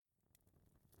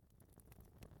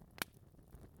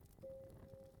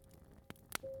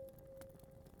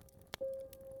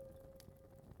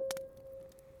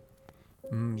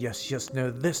Yes,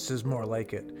 no, this is more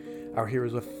like it. Our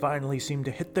heroes have finally seemed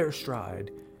to hit their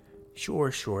stride.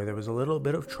 Sure, there was a little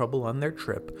bit of trouble on their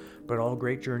trip, but all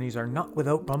great journeys are not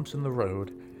without bumps in the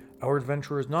road. Our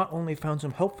adventurers not only found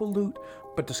some helpful loot,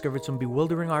 but discovered some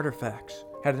bewildering artifacts,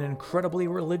 had an incredibly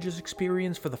religious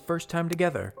experience for the first time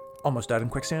together, almost died in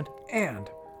quicksand, and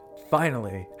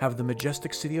finally have the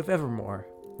majestic city of Evermore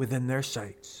within their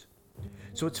sights.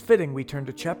 So it's fitting we turn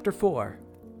to Chapter 4,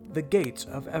 The Gates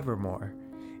of Evermore,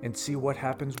 and see what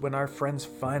happens when our friends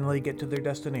finally get to their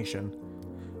destination.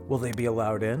 Will they be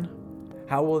allowed in?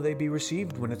 How will they be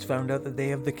received when it's found out that they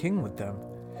have the king with them?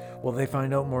 Will they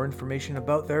find out more information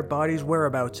about their body's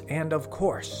whereabouts? And of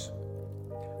course,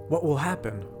 what will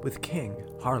happen with King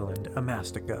Harland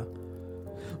Amastica?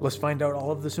 Let's find out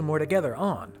all of this and more together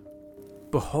on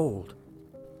Behold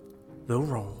the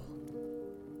Roll.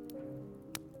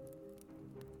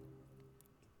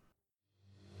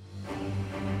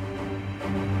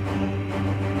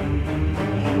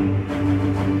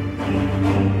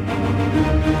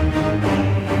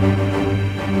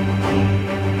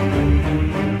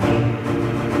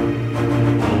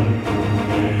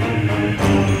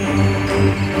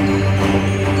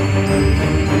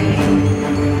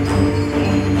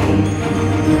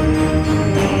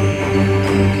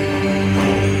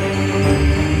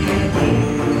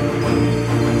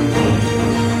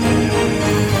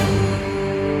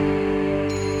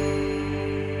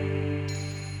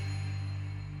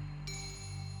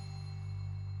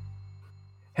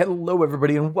 Hello,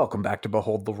 everybody, and welcome back to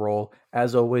Behold the Roll.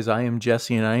 As always, I am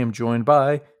Jesse, and I am joined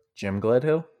by Jim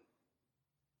Gledhill.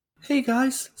 Hey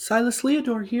guys, Silas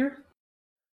Leodore here.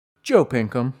 Joe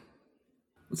Pinkham.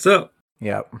 What's up?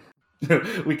 Yep.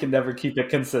 We can never keep it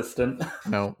consistent.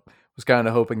 No, was kind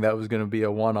of hoping that was going to be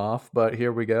a one-off, but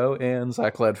here we go. And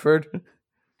Zach Ledford.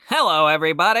 Hello,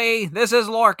 everybody. This is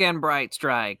Lorcan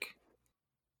Brightstrike.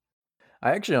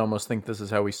 I actually almost think this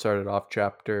is how we started off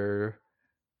Chapter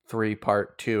 3,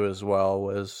 Part 2 as well,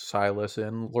 was Silas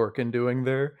and Lorcan doing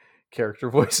their character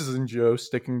voices and Joe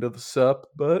sticking to the sup,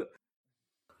 but...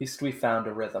 At least we found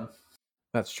a rhythm.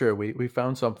 That's true. We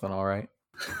found something, all right.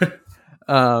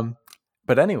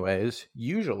 But anyways,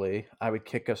 usually I would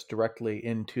kick us directly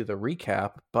into the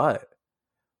recap, but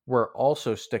we're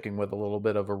also sticking with a little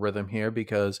bit of a rhythm here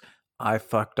because I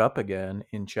fucked up again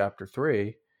in Chapter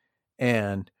 3,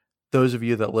 and those of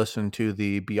you that listen to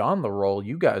the Beyond the Roll,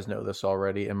 you guys know this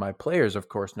already, and my players, of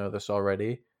course, know this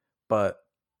already, but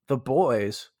the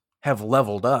boys have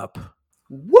leveled up.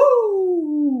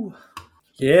 Woo!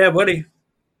 Yeah, buddy.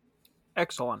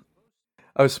 Excellent.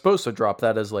 I was supposed to drop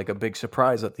that as like a big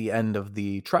surprise at the end of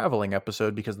the traveling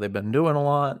episode because they've been doing a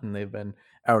lot and they've been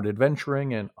out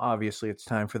adventuring, and obviously it's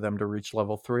time for them to reach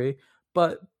level 3,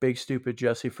 but big stupid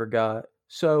Jesse forgot.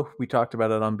 So we talked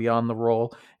about it on Beyond the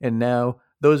Roll, and now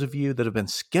those of you that have been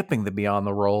skipping the Beyond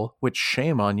the Roll, which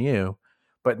shame on you,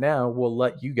 but now we'll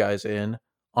let you guys in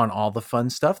on all the fun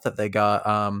stuff that they got.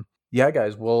 Yeah,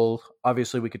 guys,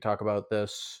 obviously we could talk about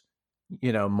this,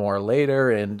 more later,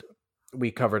 and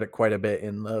we covered it quite a bit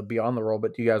in the Beyond the Roll,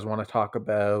 but do you guys want to talk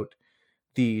about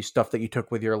the stuff that you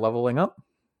took with your leveling up?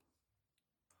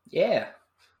 Yeah.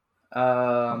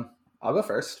 I'll go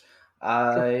first.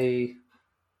 I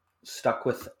stuck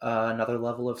with another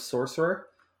level of sorcerer.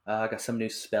 Got some new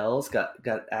spells.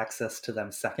 Got access to them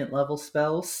second level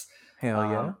spells. Hell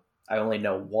yeah. I only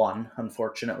know one,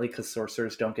 unfortunately, because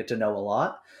sorcerers don't get to know a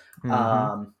lot.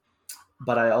 Mm-hmm.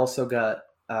 But I also got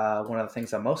one of the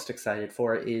things I'm most excited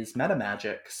for is meta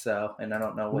magic. So, and I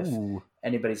don't know if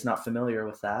anybody's not familiar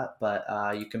with that, but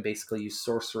you can basically use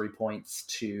sorcery points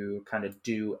to kind of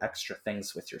do extra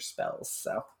things with your spells.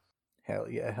 So, hell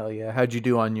yeah. How'd you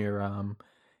do on your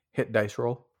hit dice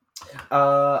roll?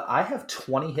 I have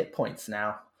 20 hit points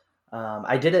now.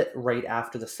 I did it right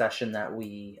after the session that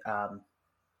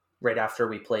right after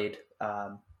we played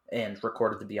and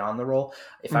recorded the Beyond the Roll.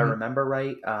 If I remember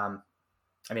right,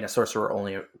 a sorcerer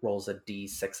only rolls a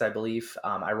d6, I believe.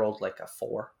 I rolled like a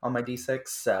 4 on my d6,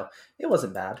 so it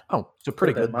wasn't bad. Oh, so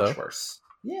pretty good, much though. Worse.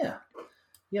 Yeah.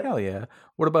 Yep. Hell yeah.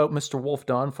 What about Mr. Wolf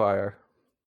Dawnfire?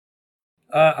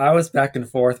 I was back and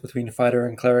forth between fighter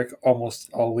and cleric almost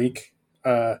all week,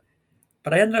 but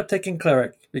I ended up taking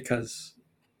cleric because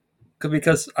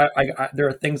I there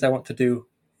are things I want to do,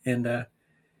 and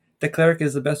the cleric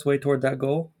is the best way toward that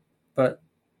goal. But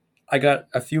I got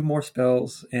a few more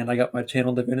spells, and I got my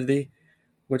channel divinity,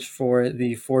 which for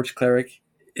the forge cleric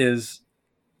is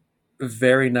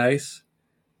very nice.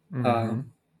 Mm-hmm.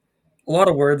 A lot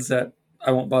of words that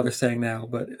I won't bother saying now,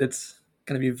 but it's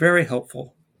going to be very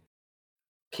helpful.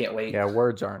 Can't wait. Yeah,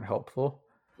 words aren't helpful.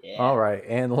 Yeah. All right,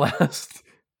 and last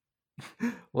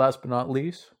but not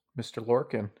least, Mr.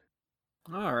 Lorcan.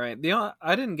 All right.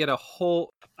 I didn't get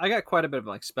I got quite a bit of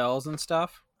like spells and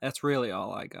stuff. That's really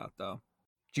all I got though.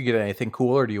 Did you get anything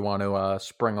cool, or do you want to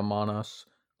spring them on us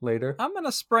later? I'm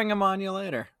gonna spring them on you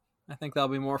later. I think that'll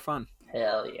be more fun.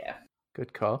 Hell yeah.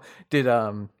 Good call. Did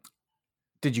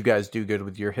you guys do good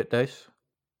with your hit dice?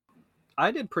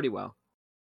 I did pretty well.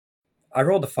 I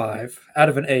rolled a 5 out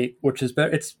of an 8, which is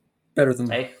better. It's better than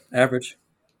Hey. average.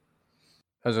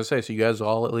 As I say, so you guys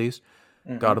all at least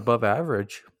got above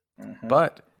average. Mm-hmm.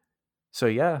 But so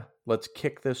yeah, let's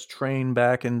kick this train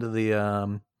back into the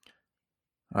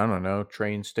I don't know,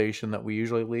 train station that we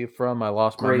usually leave from. I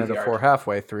lost my metaphor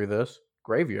halfway through this.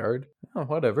 Graveyard. Oh,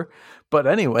 whatever. But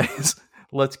anyways,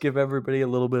 let's give everybody a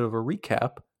little bit of a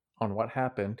recap on what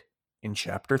happened in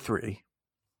Chapter 3.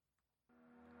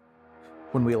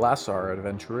 When we last saw our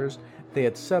adventurers, they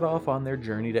had set off on their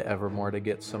journey to Evermore to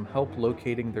get some help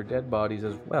locating their dead bodies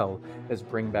as well as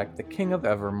bring back the King of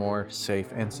Evermore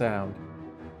safe and sound.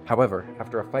 However,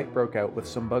 after a fight broke out with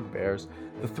some bugbears,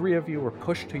 the three of you were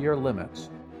pushed to your limits.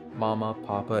 Mama,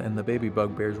 Papa, and the baby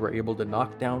bugbears were able to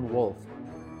knock down Wolf.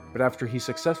 But after he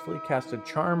successfully casted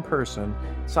Charm Person,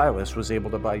 Silas was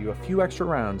able to buy you a few extra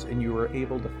rounds and you were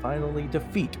able to finally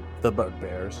defeat the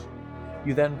bugbears.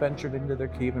 You then ventured into their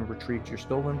cave and retrieved your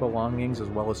stolen belongings as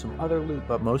well as some other loot,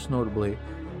 but most notably,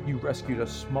 you rescued a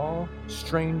small,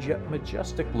 strange yet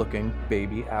majestic-looking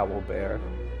baby owl bear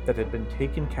that had been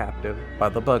taken captive by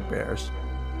the bugbears.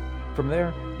 From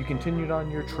there, you continued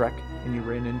on your trek and you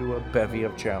ran into a bevy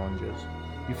of challenges.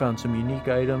 You found some unique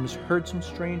items, heard some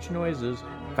strange noises,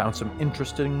 found some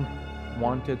interesting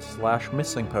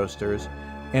wanted/missing posters,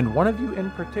 and one of you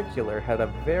in particular had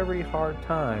a very hard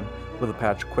time with a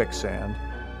patch of quicksand.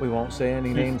 We won't say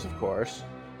any names, of course.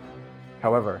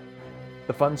 However,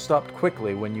 the fun stopped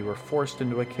quickly when you were forced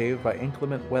into a cave by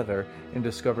inclement weather and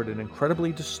discovered an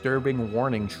incredibly disturbing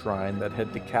warning shrine that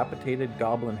had decapitated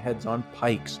goblin heads on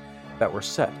pikes that were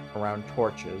set around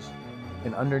torches.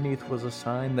 And underneath was a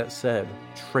sign that said,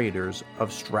 Traders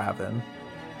of Straven.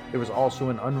 There was also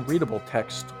an unreadable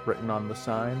text written on the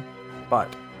sign,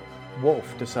 but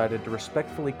Wolf decided to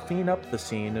respectfully clean up the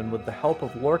scene, and with the help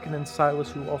of Lorcan and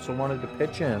Silas, who also wanted to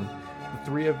pitch in, the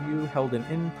three of you held an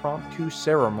impromptu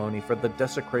ceremony for the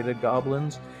desecrated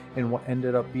goblins in what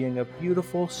ended up being a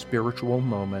beautiful spiritual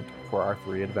moment for our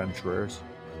three adventurers.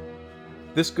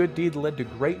 This good deed led to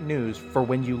great news, for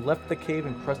when you left the cave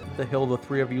and crested the hill, the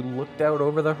three of you looked out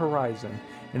over the horizon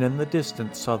and in the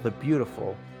distance saw the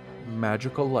beautiful,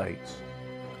 magical lights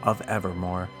of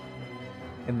Evermore.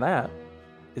 And that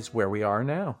is where we are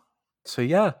now. So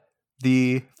yeah,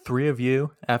 the three of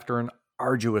you, after an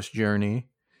arduous journey,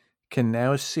 can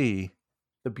now see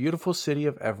the beautiful city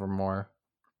of Evermore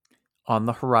on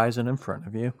the horizon in front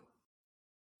of you.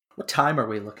 What time are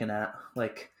we looking at?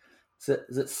 Like,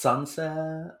 is it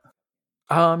sunset?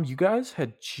 You guys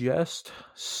had just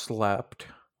slept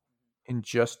and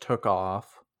just took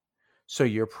off, so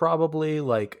you're probably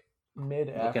like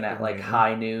mid-afternoon. Looking at like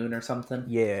high noon or something?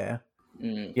 Yeah.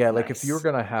 Like if you were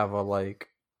gonna have a like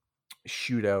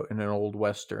shootout in an old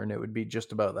western, it would be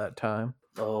just about that time.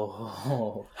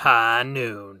 Oh, high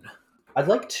noon. I'd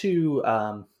like to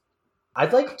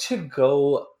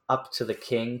go up to the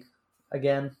king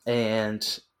again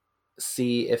and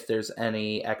see if there's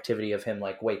any activity of him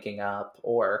like waking up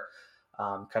or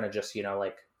kind of just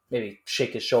like maybe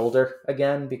shake his shoulder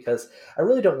again, because I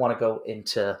really don't want to go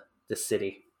into the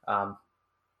city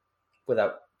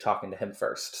without talking to him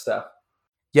first. So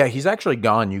yeah, he's actually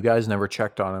gone. You guys never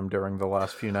checked on him during the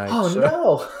last few nights.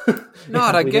 Oh no,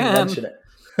 not again. We didn't mention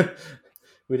it.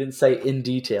 We didn't say in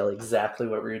detail exactly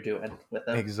what we were doing with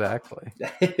him. Exactly.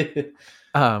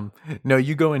 No,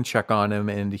 you go and check on him,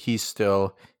 and he's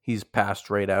passed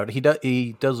right out. He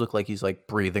does look like he's like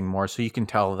breathing more, so you can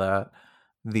tell that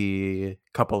the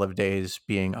couple of days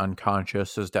being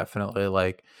unconscious has definitely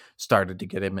like started to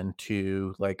get him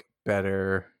into like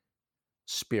better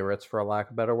spirits, for a lack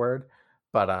of a better word.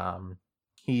 But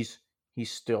he's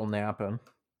still napping.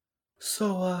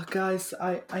 So guys,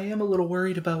 I am a little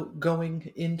worried about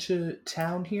going into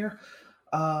town here.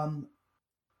 I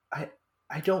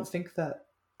don't think that,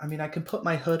 I mean, I can put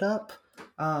my hood up,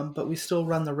 but we still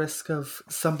run the risk of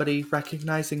somebody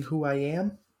recognizing who I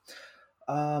am.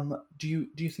 Do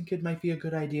you think it might be a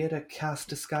good idea to cast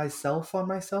Disguise Self on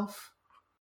myself?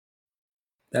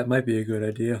 That might be a good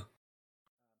idea.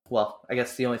 Well, I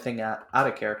guess the only thing out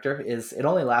of character is it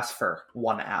only lasts for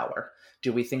 1 hour.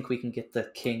 Do we think we can get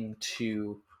the king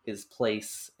to his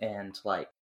place and like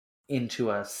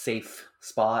into a safe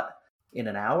spot in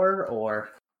an hour?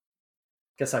 Or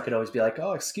guess I could always be like,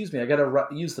 oh, excuse me, I gotta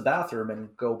use the bathroom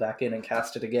and go back in and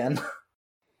cast it again.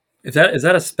 Is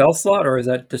that a spell slot or is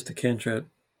that just a cantrip?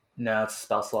 No, it's a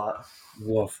spell slot.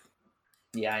 Woof.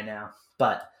 Yeah, I know.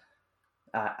 But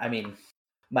I mean,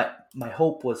 my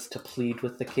hope was to plead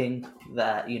with the king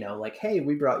that, like, hey,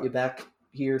 we brought you back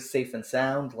here safe and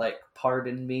sound. Like,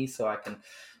 pardon me, so I can,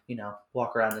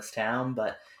 walk around this town.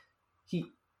 But he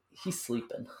he's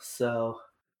sleeping. So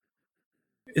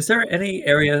Is there any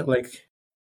area like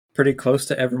pretty close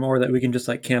to Evermore that we can just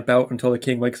like camp out until the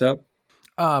king wakes up?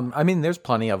 I mean, there's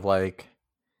plenty of like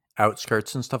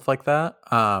outskirts and stuff like that.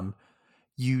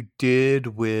 You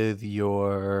did with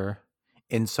your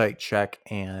insight check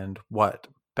and what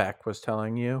Beck was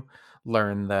telling you,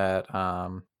 learn that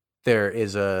there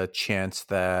is a chance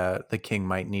that the king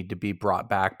might need to be brought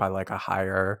back by like a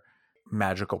higher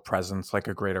magical presence, like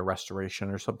a greater restoration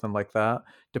or something like that,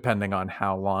 depending on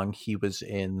how long he was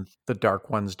in the Dark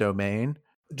One's domain.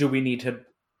 do we need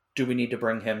to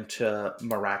bring him to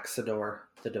Maraxidor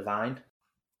the Divine?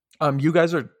 You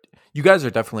guys are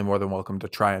definitely more than welcome to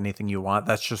try anything you want.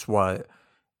 That's just what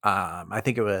I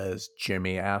think it was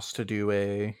Jimmy asked to do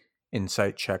a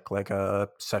insight check like a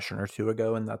session or two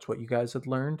ago, and that's what you guys had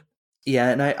learned. Yeah,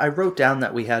 and I wrote down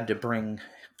that we had to bring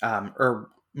or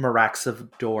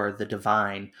Maraxidor the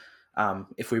Divine.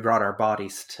 If we brought our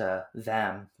bodies to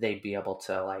them, they'd be able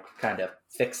to like kind of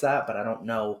fix that. But I don't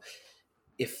know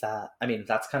if that. I mean,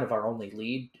 that's kind of our only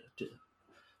lead.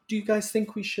 Do you guys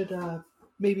think we should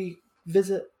maybe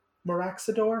visit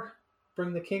Maraxidor?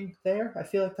 Bring the king there? I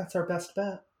feel like that's our best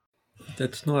bet.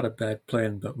 That's not a bad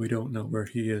plan, but we don't know where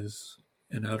he is,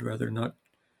 and I'd rather not.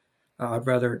 I'd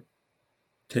rather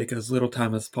take as little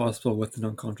time as possible with an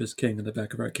unconscious king in the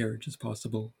back of our carriage as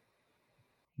possible.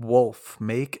 Wolf,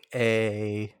 make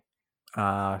a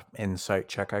insight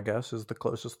check, I guess, is the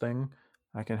closest thing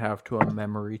I can have to a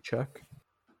memory check.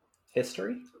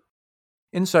 History?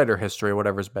 Insight or history,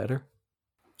 whatever's better.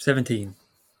 17.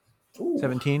 Ooh.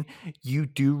 17. You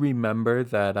do remember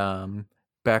that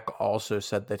Beck also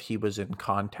said that he was in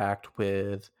contact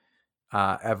with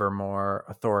Evermore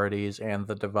authorities and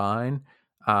the Divine,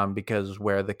 because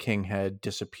where the king had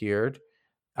disappeared,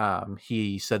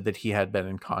 he said that he had been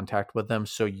in contact with them.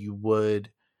 So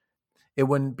it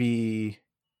wouldn't be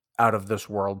out of this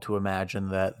world to imagine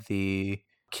that the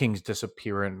king's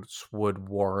disappearance would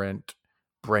warrant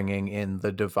bringing in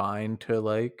the Divine to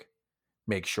like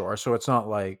make sure. So it's not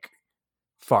like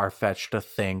far-fetched to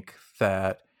think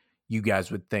that you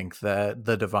guys would think that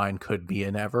the Divine could be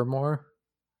in Evermore,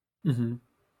 Mm-hmm.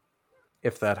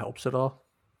 if that helps at all.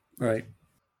 Right.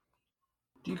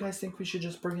 Do you guys think we should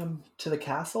just bring him to the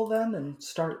castle then and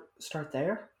start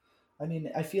there? I mean,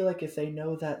 I feel like if they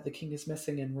know that the king is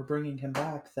missing and we're bringing him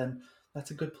back, then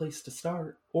that's a good place to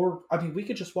start. Or, I mean, we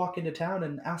could just walk into town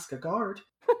and ask a guard.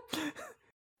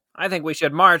 I think we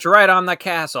should march right on the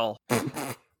castle.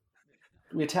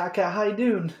 We attack at high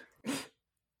noon.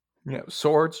 Yeah,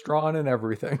 swords drawn and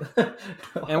everything.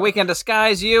 And we can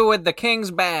disguise you with the king's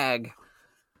bag.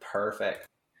 Perfect.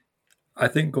 I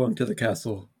think going to the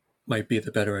castle might be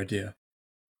the better idea.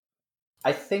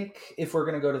 I think if we're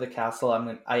gonna go to the castle,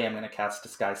 I am gonna cast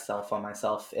Disguise Self on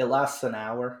myself. It lasts an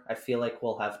hour. I feel like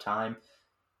we'll have time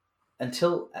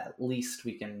until at least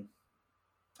we can.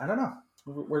 I don't know.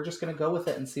 We're just gonna go with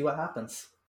it and see what happens.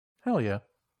 Hell yeah.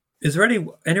 Is there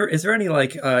any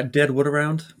like dead wood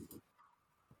around?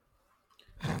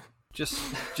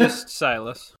 Just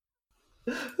Silas.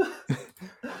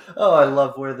 Oh, I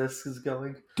love where this is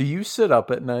going. Do you sit up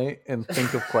at night and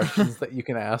think of questions that you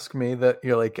can ask me that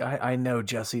you're like, I know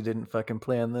Jesse didn't fucking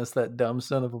plan this, that dumb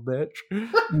son of a bitch?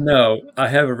 No, I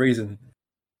have a reason.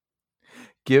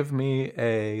 Give me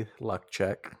a luck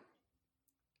check.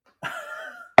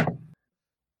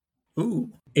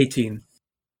 Ooh, 18.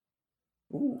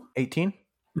 Ooh. 18?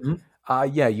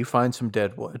 Mm-hmm. Yeah, you find some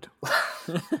dead wood.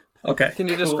 Okay. Can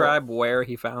you describe where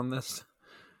he found this?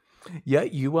 Yeah,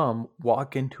 you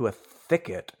walk into a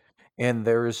thicket and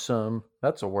there's some,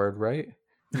 that's a word, right?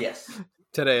 Yes.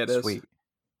 Today it is. Sweet.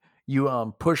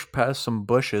 You push past some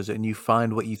bushes and you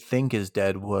find what you think is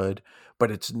dead wood,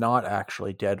 but it's not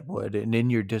actually dead wood. And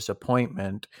in your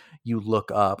disappointment, you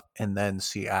look up and then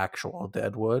see actual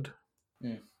dead wood.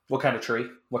 What kind of tree?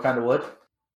 What kind of wood?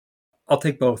 I'll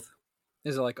take both.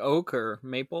 Is it like oak or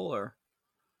maple or?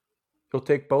 You'll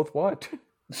take both what?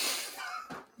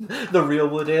 The real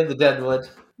wood and the dead wood.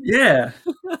 Yeah.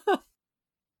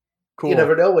 Cool. You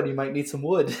never know when you might need some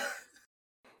wood.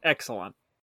 Excellent.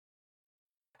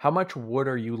 How much wood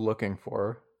are you looking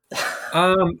for?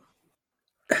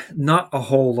 Not a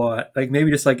whole lot. Like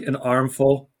maybe just like an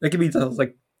armful. It could be just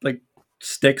like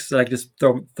sticks that I could just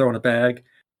throw in a bag.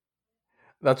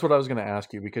 That's what I was going to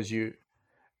ask you, because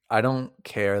I don't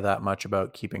care that much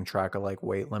about keeping track of like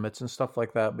weight limits and stuff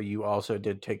like that, but you also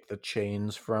did take the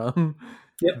chains from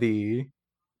Yep. the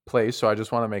place, so I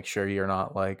just want to make sure you're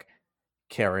not like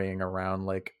carrying around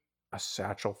like a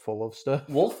satchel full of stuff.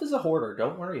 Wolf is a hoarder.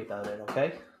 Don't worry about it,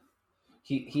 okay?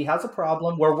 He has a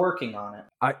problem. We're working on it.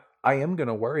 I am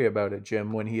gonna worry about it,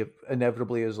 Jim, when he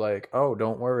inevitably is like, "Oh,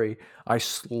 don't worry, I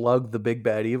slugged the big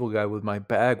bad evil guy with my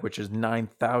bag, which is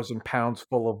 9,000 pounds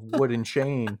full of wood and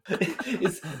chain."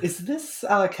 Is this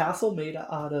castle made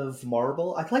out of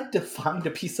marble? I'd like to find a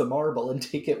piece of marble and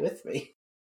take it with me.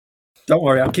 Don't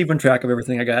worry, I'm keeping track of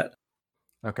everything I got.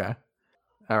 Okay.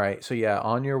 All right. So yeah,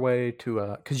 on your way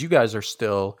to cuz you guys are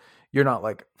still, you're not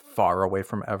like far away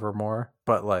from Evermore,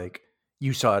 but like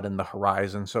you saw it in the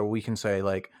horizon, so we can say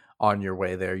like on your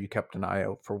way there you kept an eye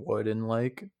out for wood and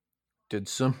like did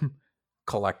some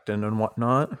collecting and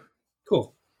whatnot.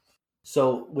 Cool.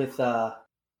 So with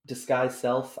disguise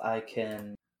self, I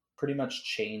can pretty much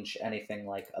change anything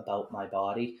like about my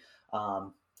body.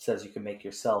 Says you can make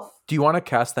yourself. Do you want to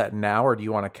cast that now, or do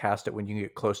you want to cast it when you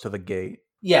get close to the gate?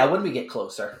 Yeah, when we get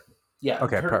closer. Yeah,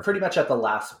 Okay, perfect. pretty much at the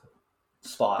last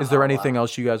spot. Is there anything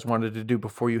else you guys wanted to do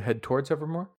before you head towards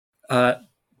Evermore?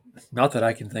 Not that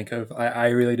I can think of. I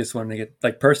really just want to get,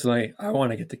 like, personally, I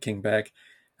want to get the king back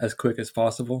as quick as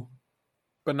possible.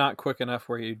 But not quick enough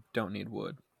where you don't need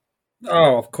wood.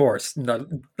 Oh, of course. No,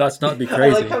 let's not be I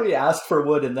crazy. like how he asked for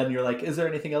wood, and then you're like, "Is there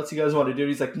anything else you guys want to do?"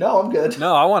 He's like, "No, I'm good.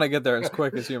 No, I want to get there as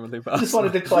quick as humanly possible. Just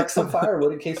wanted to collect some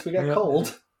firewood in case we got Yep.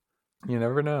 cold." You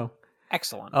never know.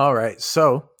 Excellent. All right.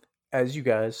 So, as you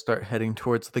guys start heading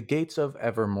towards the gates of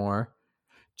Evermore,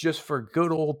 just for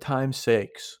good old time's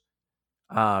sakes,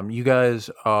 you guys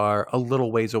are a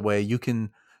little ways away. You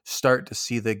can start to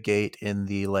see the gate in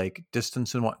the like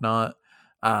distance and whatnot.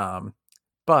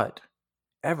 But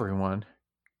everyone,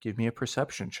 give me a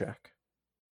perception check.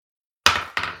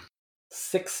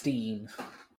 16.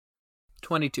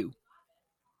 22.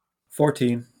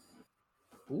 14.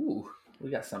 Ooh, we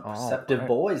got some All perceptive right.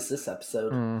 boys this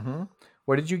episode. Mm-hmm.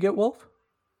 What did you get, Wolf?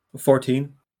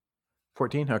 14.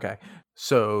 14? Okay.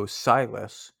 So,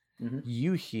 Silas, Mhm.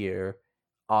 you hear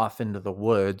off into the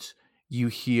woods, you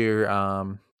hear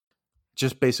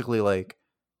just basically like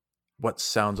what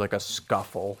sounds like a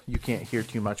scuffle. You can't hear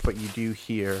too much, but you do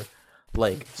hear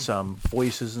like some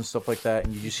voices and stuff like that,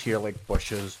 and you just hear like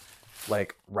bushes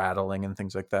like rattling and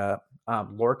things like that.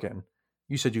 Lorcan,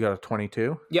 you said you got a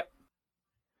 22? Yep.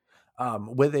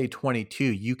 With a 22,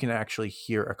 you can actually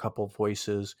hear a couple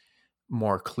voices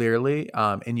more clearly,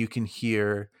 and you can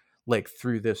hear like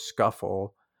through this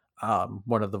scuffle,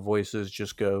 one of the voices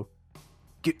just go,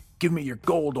 give me your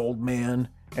gold, old man,"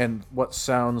 and what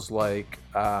sounds like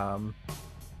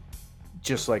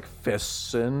just like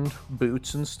fists and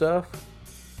boots and stuff.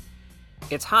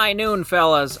 It's high noon,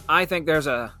 fellas. I think there's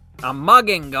a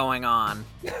mugging going on.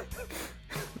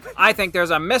 I think there's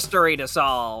a mystery to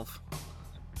solve.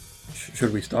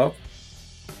 Should we stop?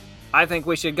 I think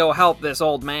we should go help this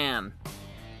old man.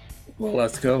 Well,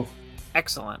 let's go.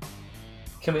 Excellent.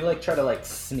 Can we like try to like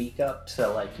sneak up to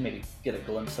like maybe get a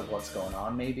glimpse of what's going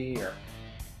on, maybe? Or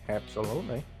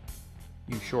Absolutely.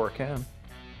 You sure can.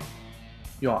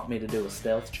 you want me to do a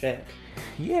stealth check?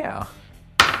 Yeah.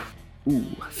 Ooh,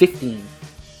 15.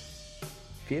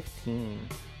 15.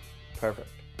 Perfect.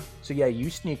 So yeah, you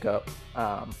sneak up,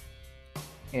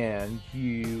 and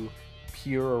you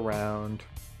peer around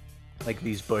like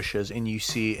these bushes, and you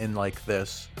see in like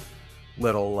this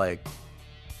little like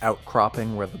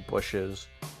outcropping where the bushes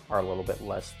are a little bit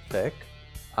less thick,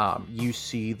 you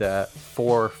see that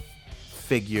 4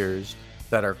 figures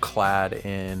that are clad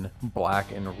in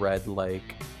black and red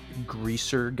like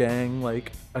greaser gang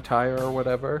like attire or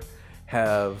whatever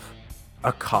have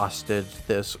accosted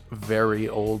this very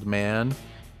old man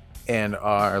and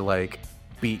are like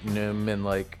beating him and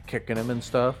like kicking him and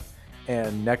stuff.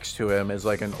 And next to him is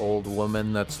like an old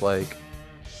woman that's like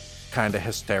kind of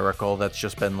hysterical, that's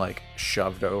just been like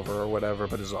shoved over or whatever,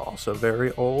 but is also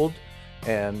very old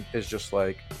and is just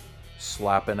like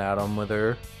slapping at him with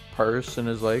her purse and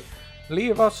is like,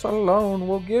 "Leave us alone,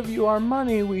 we'll give you our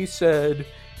money, we said."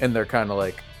 And they're kind of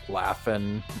like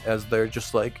laughing as they're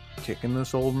just like kicking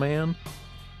this old man.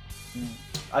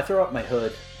 I throw up my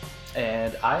hood,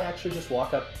 and I actually just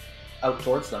walk out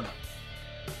towards them.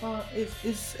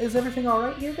 Is everything all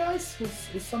right here, guys?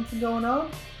 Is something going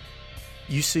on?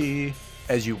 You see,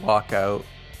 as you walk out,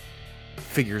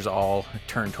 figures all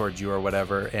turn towards you or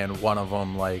whatever, and one of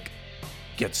them like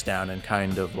gets down and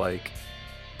kind of like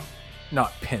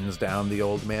not pins down the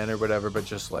old man or whatever, but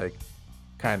just like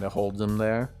kind of holds him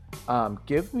there.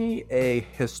 Give me a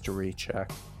history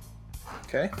check.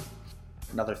 Okay.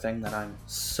 Another thing that I'm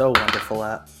so wonderful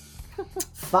at.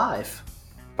 5.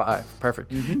 5.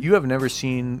 Perfect. You have never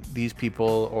seen these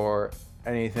people or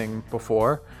anything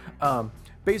before.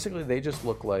 Basically, they just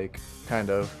look like kind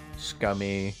of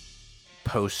scummy,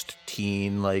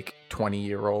 post-teen, like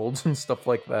 20-year-olds and stuff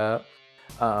like that.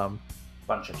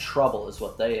 Bunch of trouble is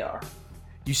what they are.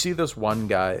 You see this one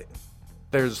guy,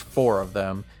 there's 4 of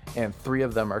them, and 3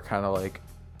 of them are kind of like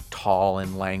tall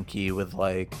and lanky with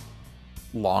like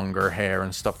longer hair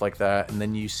and stuff like that. And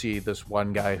then you see this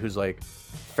one guy who's like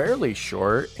fairly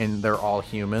short, and they're all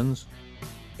humans.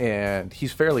 And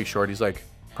he's fairly short. He's like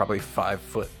probably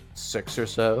 5'6" or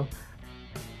so.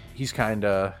 He's kind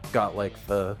of got like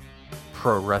the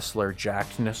pro wrestler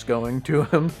jackedness going to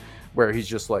him, where he's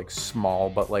just like small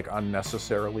but like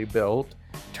unnecessarily built.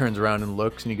 Turns around and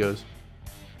looks, and he goes,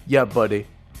 "Yeah, buddy,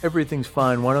 everything's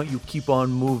fine. Why don't you keep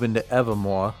on moving to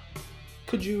Evermore?"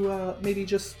 Could you maybe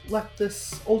just let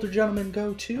this older gentleman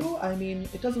go too? I mean,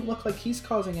 it doesn't look like he's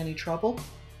causing any trouble.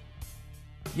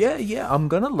 Yeah, I'm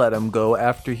gonna let him go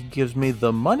after he gives me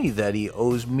the money that he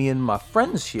owes me and my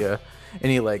friends here. And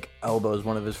he like elbows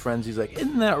one of his friends. He's like,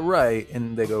 "Isn't that right?"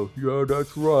 And they go, "Yeah,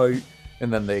 that's right."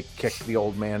 And then they kick the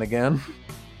old man again.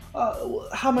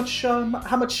 How much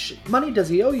money does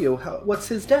he owe you? What's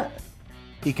his debt?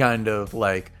 He kind of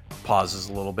like pauses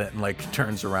a little bit and like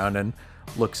turns around and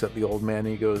looks at the old man, and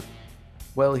he goes,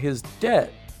 "Well, his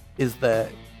debt is that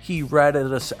he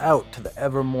ratted us out to the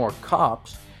Evermore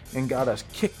cops and got us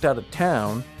kicked out of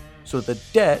town, so the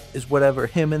debt is whatever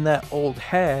him and that old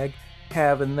hag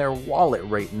have in their wallet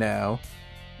right now."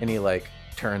 And he like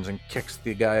turns and kicks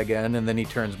the guy again, and then he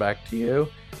turns back to you.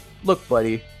 "Look,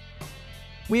 buddy,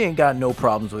 we ain't got no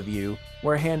problems with you.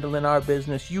 We're handling our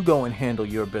business. You go and handle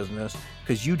your business,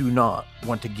 because you do not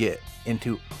want to get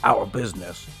into our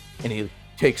business." And he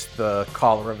takes the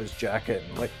collar of his jacket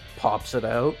and like pops it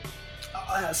out.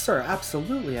 Sir,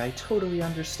 absolutely. I totally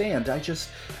understand.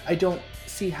 I don't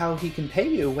see how he can pay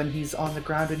you when he's on the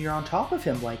ground and you're on top of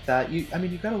him like that. You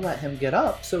gotta let him get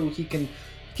up so he can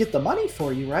get the money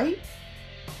for you, right?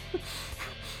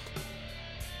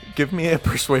 Give me a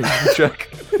persuasion check.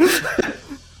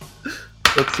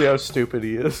 Let's see how stupid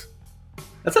he is.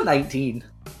 That's a 19.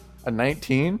 A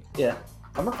 19? Yeah.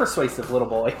 I'm a persuasive little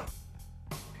boy.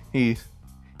 He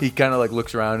kind of like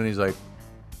looks around and he's like,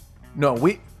 "No,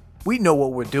 we know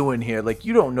what we're doing here. Like,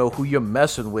 you don't know who you're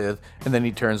messing with." And then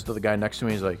he turns to the guy next to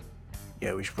me. He's like,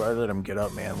 "Yeah, we should probably let him get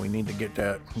up, man. We need to get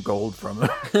that gold from him."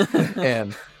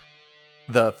 And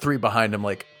the 3 behind him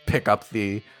like pick up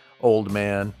the old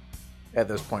man, at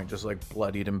this point just like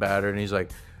bloodied and battered. And he's like,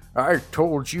 "I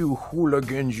told you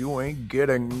hooligans, you ain't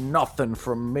getting nothing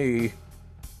from me."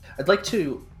 I'd like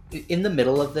to, in the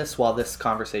middle of this, while this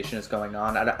conversation is going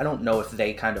on, I don't know if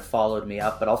they kind of followed me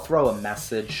up, but I'll throw a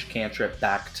message cantrip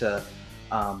back to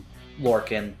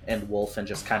Lorcan and Wolf and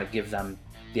just kind of give them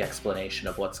the explanation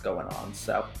of what's going on.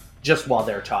 So just while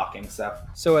they're talking.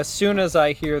 So as soon as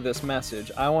I hear this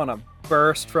message, I want to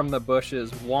burst from the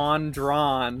bushes, wand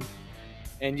drawn,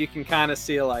 and you can kind of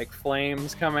see like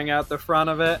flames coming out the front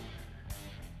of it.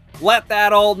 "Let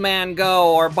that old man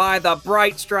go, or by the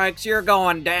bright strikes, you're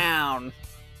going down."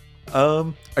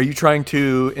 Are you trying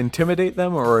to intimidate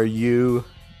them, or are you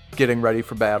getting ready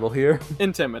for battle here?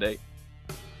 Intimidate.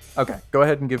 Okay, go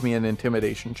ahead and give me an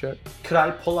intimidation check. Could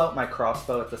I pull out my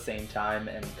crossbow at the same time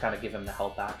and kind of give him the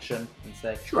help action and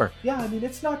say, Sure. "Yeah, I mean,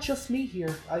 it's not just me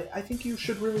here. I think you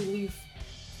should really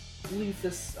leave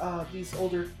these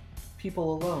older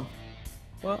people alone."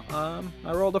 Well,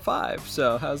 I rolled a 5,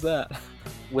 so how's that?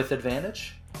 With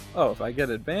advantage? Oh, if I get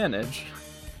advantage,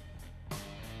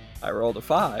 I rolled a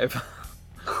 5.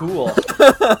 Cool.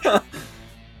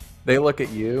 They look at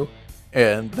you,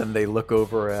 and then they look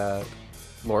over at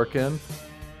Lorcan,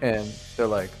 and they're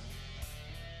like,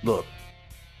 "Look,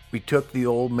 we took the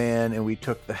old man and we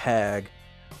took the hag.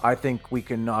 I think we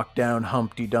can knock down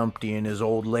Humpty Dumpty and his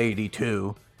old lady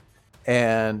too."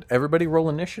 And everybody roll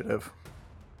initiative.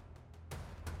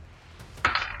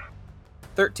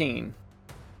 13.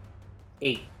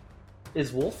 8.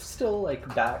 Is Wolf still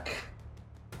back?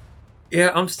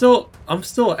 Yeah, I'm still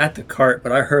at the cart,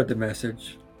 but I heard the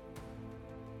message.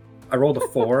 I rolled a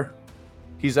 4.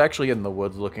 He's actually in the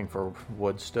woods looking for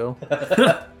wood still.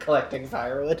 Collecting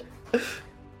firewood.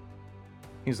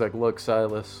 He's like, "Look,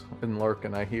 Silas and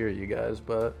Lorcan, I hear you guys,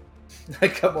 but I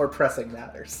got more pressing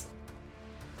matters.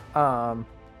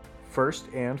 First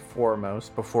and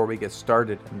foremost, before we get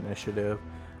started in initiative,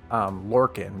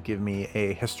 Lorcan, give me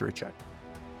a history check.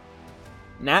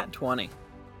 Nat 20.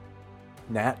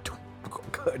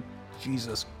 Good.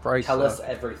 Jesus Christ. Tell us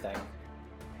everything.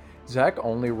 Zach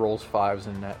only rolls 5s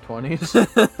and nat 20s.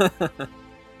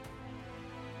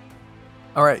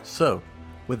 All right, so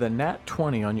with a nat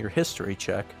 20 on your history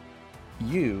check,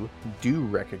 you do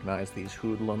recognize these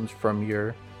hoodlums from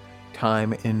your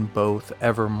time in both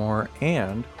Evermore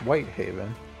and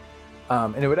Whitehaven.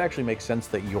 And it would actually make sense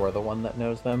that you're the one that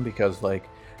knows them, because, like,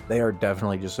 they are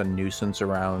definitely just a nuisance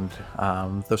around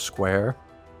the square.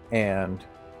 And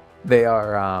they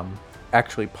are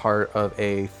actually part of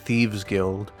a thieves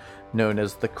guild known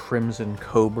as the Crimson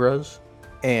Cobras.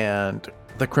 And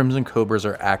the Crimson Cobras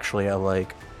are actually a,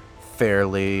 like,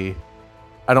 fairly,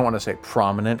 I don't want to say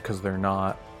prominent because they're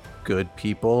not good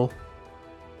people,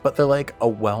 but they're like a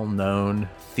well-known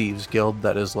thieves guild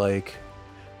that is, like,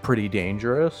 pretty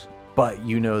dangerous. But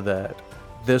you know that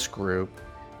this group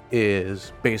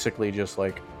is basically just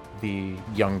like the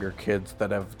younger kids that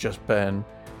have just been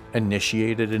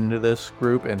initiated into this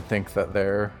group and think that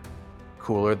they're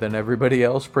cooler than everybody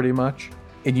else, pretty much.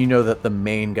 And you know that the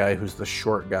main guy, who's the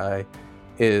short guy,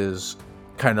 is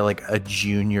kind of like a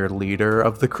junior leader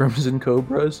of the Crimson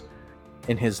Cobras,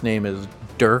 and his name is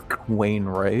Dirk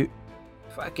Wainwright.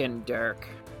 Fucking Dirk.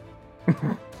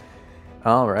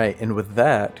 All right, and with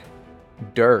that,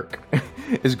 Dirk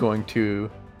is going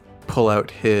to pull out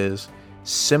his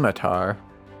scimitar,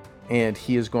 and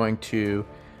he is going to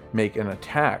make an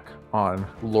attack on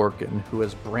Lorcan, who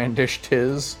has brandished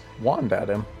his wand at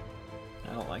him.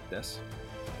 I don't like this.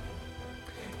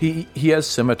 He has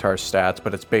scimitar stats,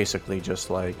 but it's basically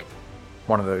just like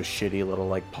one of those shitty little,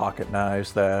 like, pocket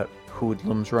knives that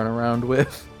hoodlums run around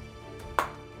with.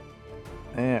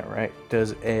 Alright,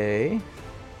 does a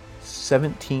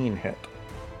 17 hit?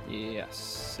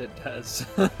 Yes, it does.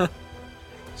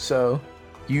 So,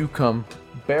 you come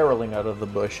barreling out of the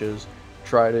bushes,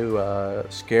 try to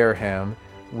scare him,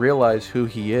 realize who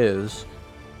he is,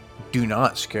 do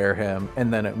not scare him,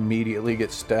 and then immediately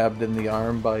get stabbed in the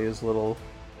arm by his little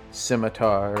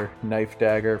scimitar knife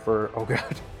dagger for, oh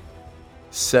god,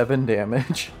 7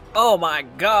 damage. Oh my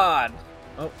god!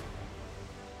 Oh,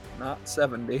 not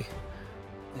 70.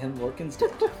 And Lorcan's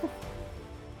dead.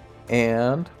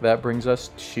 And that brings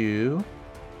us to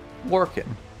Lorcan.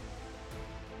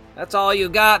 That's all you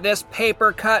got, this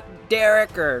paper cut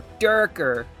Derek or Dirk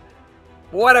or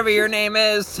whatever your name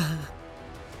is?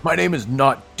 My name is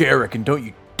not Derek, and don't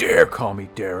you dare call me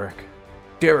Derek.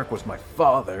 Derek was my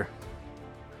father.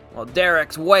 Well,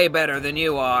 Derek's way better than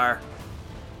you are.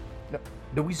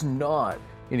 No, he's not.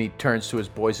 And he turns to his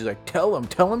boys, he's like, tell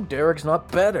him Derek's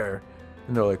not better.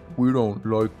 And they're like, we don't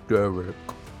like Derek.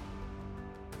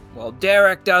 Well,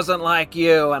 Derek doesn't like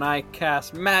you, and I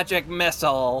cast Magic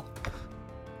Missile.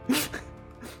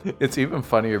 It's even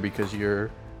funnier because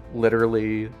you're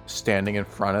literally standing in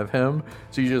front of him,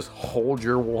 so you just hold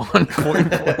your wand point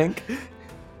blank.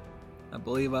 I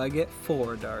believe I get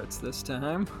 4 darts this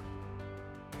time.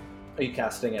 Are you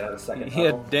casting it at a second Yeah,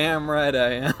 level? damn right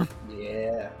I am.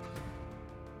 Yeah.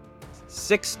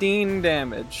 16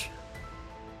 damage.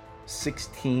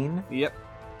 16? Yep.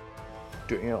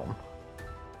 Damn.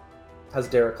 How's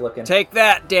Derek looking? Take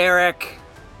that, Derek!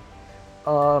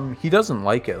 He doesn't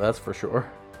like it, that's for sure.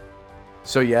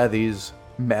 So yeah, these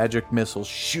magic missiles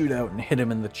shoot out and hit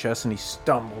him in the chest, and he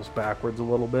stumbles backwards a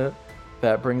little bit.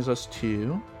 That brings us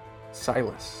to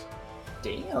Silas.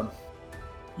 Damn.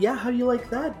 Yeah, how do you like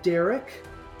that, Derek?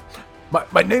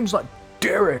 My name's not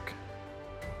Derek.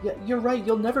 Yeah, you're right.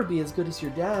 You'll never be as good as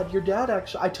your dad. Your dad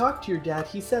actually... I talked to your dad.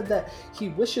 He said that he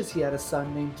wishes he had a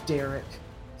son named Derek.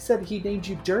 He said he named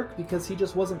you Dirk because he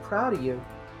just wasn't proud of you.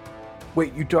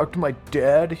 Wait, you talked to my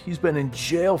dad? He's been in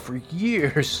jail for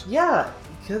years. Yeah,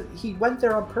 because he went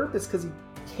there on purpose because he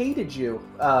hated you.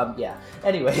 Yeah.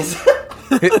 Anyways.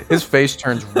 His face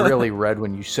turns really red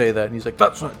when you say that, and he's like,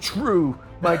 that's not true.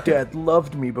 My dad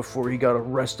loved me before he got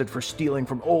arrested for stealing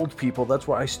from old people. That's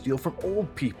why I steal from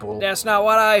old people. That's not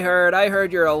what I heard. I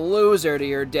heard you're a loser to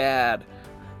your dad.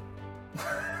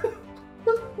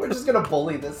 We're just gonna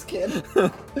bully this kid.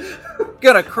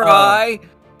 Gonna cry?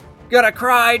 Gonna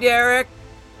cry, Derek?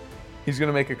 He's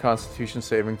gonna make a Constitution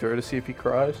saving throw to see if he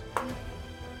cries.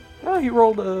 Oh, he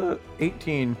rolled a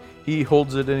 18. He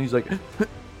holds it and he's like,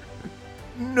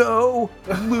 no,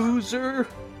 loser.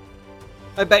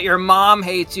 I bet your mom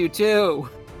hates you too.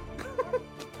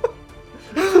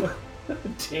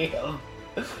 Damn.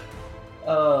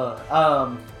 So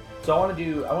I want to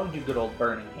do good old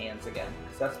burning hands again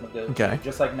because that's my go-to. Okay.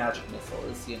 Just like magic missile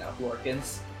is,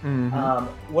 Lorcan's.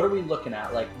 Mm-hmm. What are we looking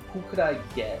at? Like, who could I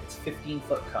get? It's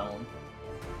 15-foot cone.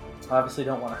 Obviously,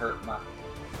 don't want to hurt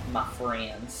my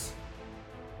friends.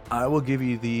 I will give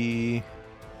you the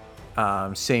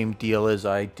same deal as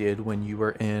I did when you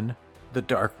were in the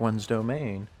Dark One's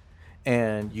domain.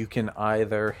 And you can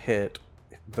either hit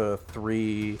the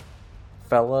 3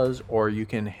 fellas or you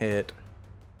can hit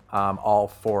all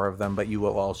 4 of them, but you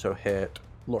will also hit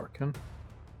Lorcan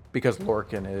because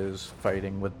Lorcan is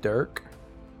fighting with Dirk.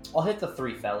 I'll hit the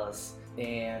 3 fellas,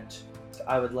 and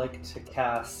I would like to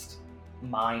cast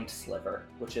Mind Sliver,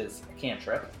 which is a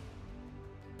cantrip.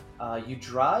 You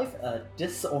drive a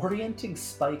disorienting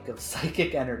spike of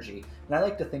psychic energy, and I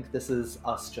like to think this is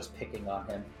us just picking on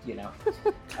him,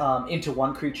 into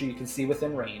one creature you can see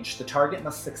within range. The target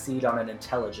must succeed on an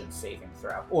intelligence saving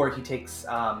throw, or he takes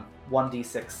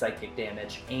 1d6 psychic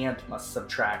damage and must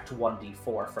subtract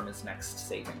 1d4 from his next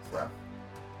saving throw.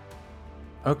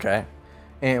 Okay.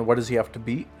 And what does he have to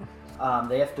beat?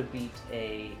 They have to beat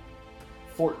a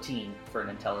 14 for an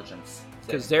intelligence.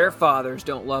 Because their fathers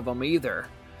don't love them either.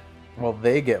 Well,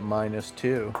 they get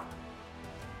 -2.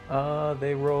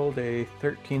 They rolled a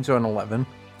 13, so an 11.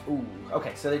 Ooh,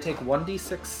 okay, so they take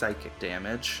 1d6 psychic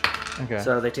damage. Okay.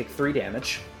 So they take 3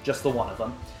 damage, just the one of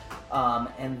them.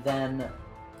 And then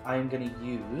I'm going to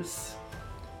use...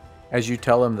 As you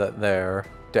tell him that their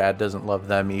dad doesn't love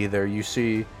them either, you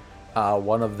see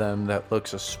one of them that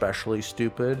looks especially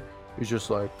stupid. He's just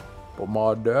like, but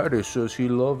my daddy says he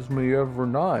loves me every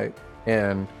night.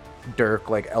 And Dirk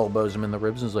elbows him in the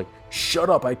ribs and is like, shut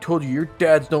up, I told you your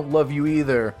dads don't love you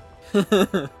either.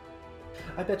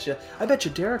 I bet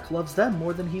you Derek loves them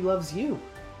more than he loves you.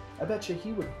 I bet you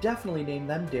he would definitely name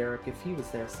them Derek if he was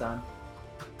their son.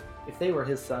 If they were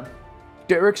his son.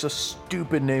 Derek's a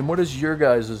stupid name. What is your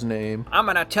guys' name? I'm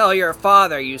gonna tell your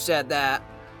father you said that.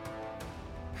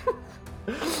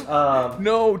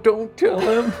 No, don't tell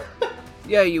him.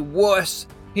 Yeah, you wuss.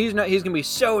 He's gonna be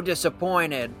so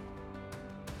disappointed.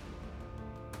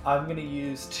 I'm going to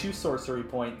use 2 sorcery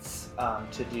points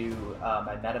to do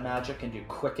my meta magic and do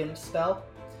Quickened spell,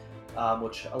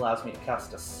 which allows me to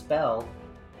cast a spell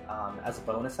as a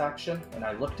bonus action. And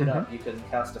I looked it up. You can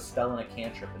cast a spell and a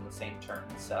cantrip in the same turn.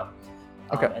 So,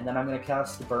 okay. And then I'm going to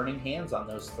cast Burning Hands on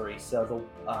those 3. So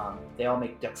they all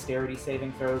make dexterity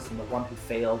saving throws, and the one who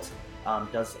failed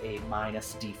does a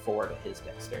 -d4 to his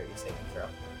dexterity saving throw.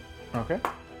 Okay.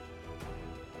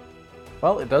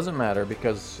 Well, it doesn't matter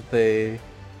because they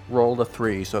rolled a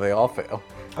 3, so they all fail.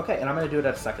 Okay, and I'm going to do it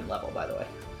at 2nd level, by the way.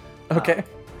 Okay.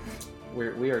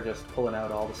 We are just pulling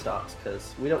out all the stops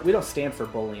because we don't stand for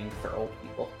bullying for old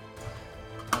people.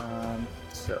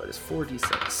 So it is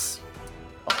 4d6.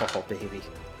 Oh baby.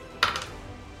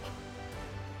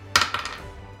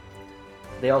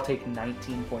 They all take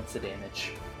 19 points of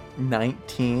damage.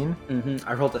 19.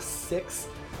 I rolled a 6,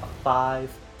 a 5,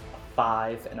 a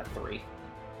 5, and a 3.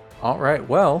 All right.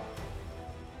 Well,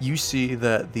 you see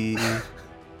that the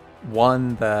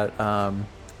one that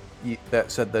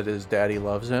that said that his daddy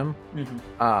loves him,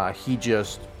 he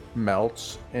just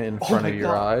melts in front of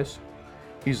your eyes.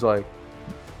 He's like,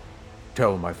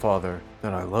 tell my father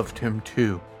that I loved him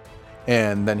too.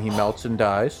 And then he melts and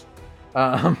dies.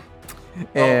 And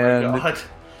oh my god.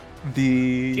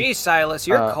 Geez, Silas,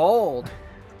 you're cold.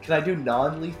 Can I do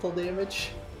non-lethal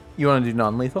damage? You want to do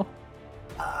non-lethal?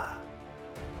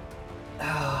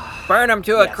 Burn him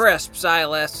to a crisp,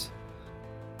 Silas.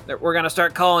 We're going to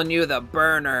start calling you the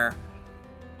burner.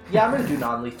 Yeah, I'm going to do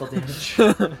non-lethal damage.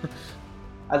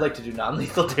 I'd like to do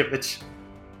non-lethal damage.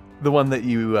 The one that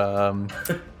you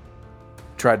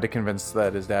tried to convince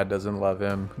that his dad doesn't love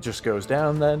him just goes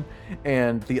down then.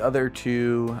 And the other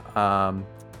 2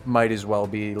 might as well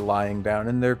be lying down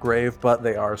in their grave, but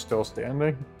they are still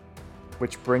standing.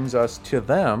 Which brings us to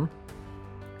them.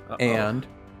 Uh-oh. And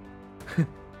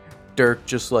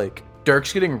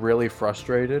Dirk's getting really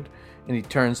frustrated, and he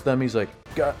turns to them. He's like,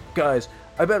 guys,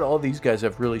 I bet all these guys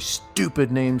have really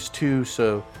stupid names too,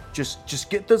 so just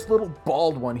get this little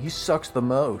bald one. He sucks the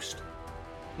most.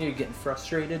 You're getting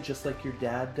frustrated just like your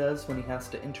dad does when he has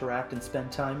to interact and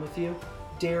spend time with you,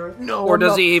 Derek? No, or I'm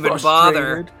does not he even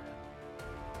bother?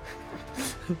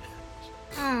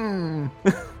 And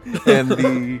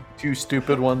the 2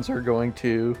 stupid ones are going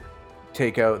to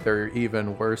take out their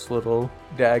even worse little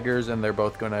daggers, and they're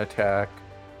both going to attack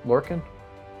Lorcan.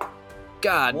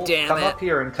 God damn come it. Come up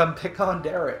here and come pick on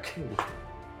Derek.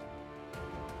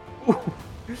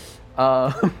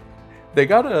 They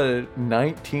got a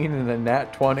 19 and a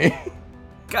nat 20.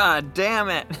 God damn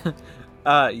it.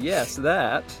 Yes,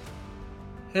 that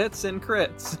hits and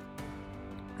crits.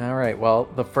 All right, well,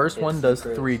 the first Hits one does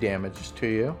and crits. 3 damage to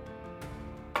you.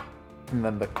 And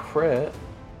then the crit...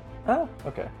 Oh,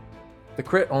 okay. The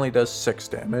crit only does 6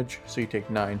 damage, so you take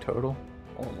 9 total.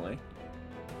 Only.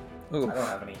 I don't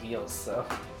have any heals, so...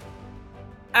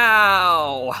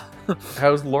 Ow!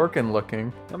 How's Lorcan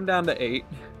looking? I'm down to 8.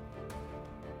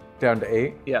 Down to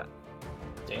 8? Yeah.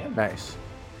 Damn. Nice.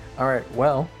 All right,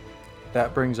 well,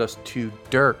 that brings us to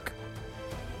Dirk,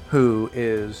 who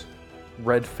is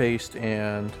red-faced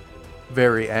and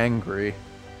very angry,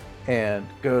 and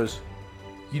goes,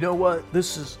 "You know what?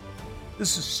 This is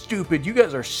stupid. You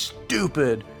guys are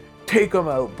stupid. Take them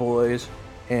out, boys."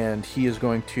 And he is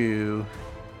going to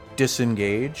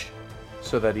disengage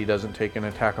so that he doesn't take an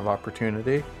attack of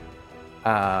opportunity.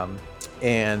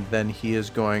 And then he is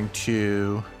going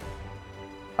to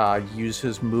use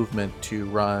his movement to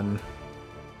run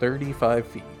 35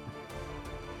 feet.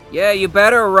 Yeah, you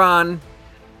better run.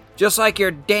 Just like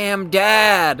your damn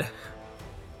dad.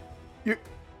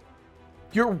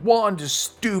 Your wand is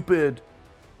stupid.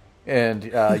 And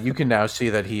you can now see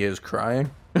that he is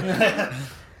crying.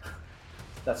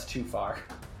 That's too far.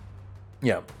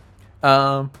 Yeah.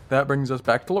 That brings us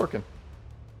back to Lorcan.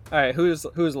 All right,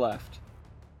 who's left?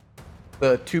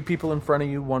 The two people in front of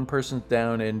you, one person's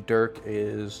down, and Dirk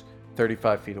is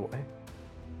 35 feet away.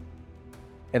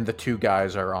 And the two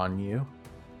guys are on you.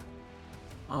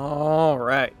 All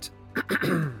right.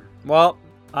 Well,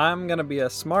 I'm going to be a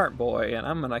smart boy, and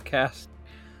I'm going to cast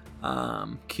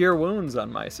Cure Wounds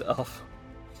on myself.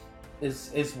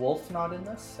 Is Wolf not in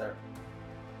this? Or?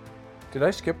 Did I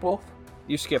skip Wolf?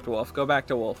 You skipped Wolf. Go back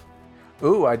to Wolf.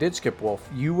 Ooh, I did skip Wolf.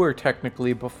 You were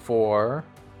technically before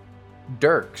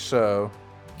Dirk, so...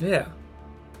 Yeah.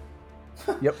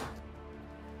 Yep.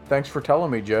 Thanks for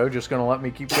telling me, Joe. Just gonna let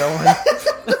me keep going?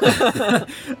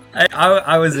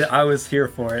 I was here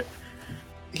for it.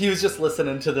 He was just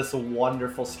listening to this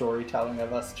wonderful storytelling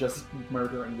of us just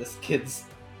murdering this kid's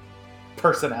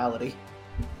personality.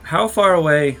 How far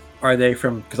away are they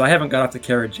from... Because I haven't got off the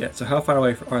carriage yet, so how far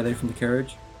away are they from the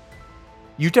carriage?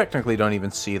 You technically don't even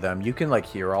see them. You can,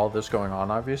 hear all this going on,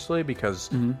 obviously, because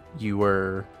you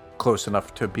were close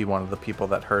enough to be one of the people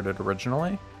that heard it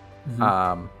originally.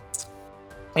 And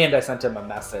I sent him a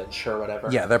message or whatever.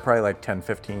 Yeah, they're probably 10,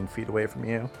 15 feet away from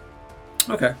you.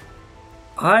 Okay.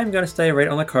 I'm going to stay right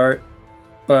on the cart,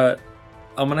 but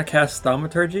I'm going to cast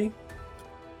Thaumaturgy.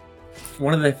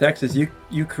 One of the effects is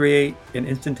you create an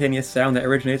instantaneous sound that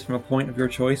originates from a point of your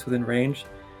choice within range,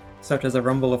 such as a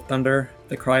rumble of thunder,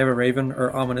 the cry of a raven,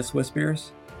 or ominous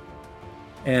whispers.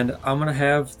 And I'm going to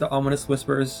have the ominous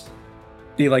whispers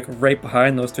be right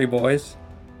behind those three boys.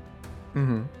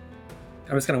 Mm-hmm.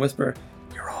 I'm just going to whisper,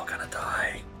 "You're all going to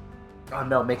die." Oh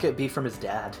no, make it be from his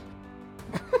dad.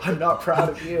 I'm not proud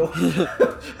of you.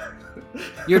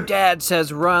 Your dad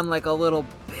says run like a little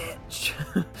bitch.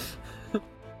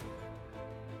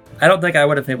 I don't think I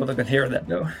would have been able to hear that,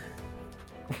 though.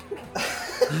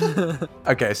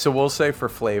 Okay, so we'll say for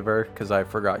flavor, because I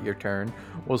forgot your turn,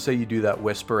 we'll say you do that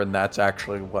whisper, and that's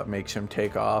actually what makes him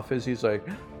take off, is he's like,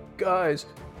 "Guys,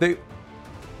 they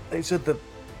said that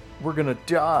we're gonna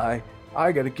die.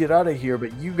 I gotta get out of here,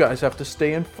 but you guys have to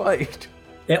stay and fight."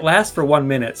 It lasts for 1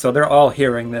 minute, so they're all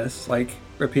hearing this,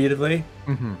 repeatedly.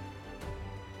 Mm-hmm.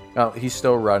 Oh, he's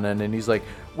still running, and he's like,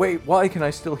 "Wait, why can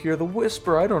I still hear the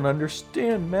whisper? I don't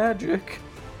understand magic."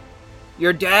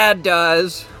 Your dad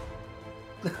does.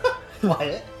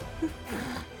 Quiet.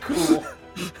 Cool.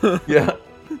 Yeah.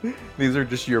 These are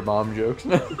just your mom jokes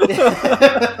now.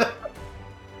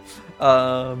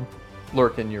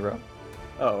 Lorcan, you're up.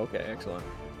 Oh, okay, excellent.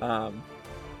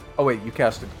 Oh wait, you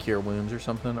casted Cure Wounds or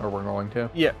something, or we're going to?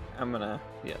 Yeah, I'm gonna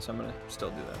still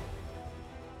do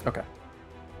that. Okay.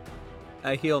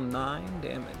 I heal 9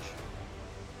 damage.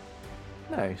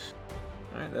 Nice.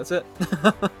 Alright, that's it.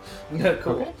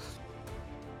 Cool. Okay.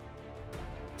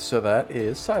 So that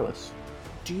is Silas.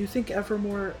 Do you think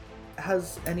Evermore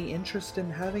has any interest in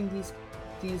having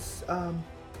these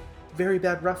very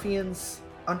bad ruffians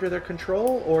under their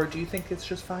control, or do you think it's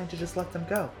just fine to just let them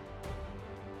go?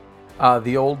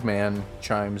 The old man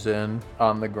chimes in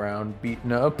on the ground,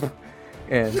 beaten up,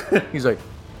 and he's like,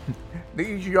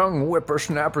 "These young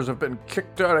whippersnappers have been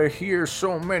kicked out of here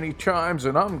so many times,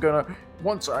 and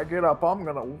once I get up, I'm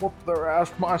gonna whoop their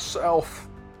ass myself."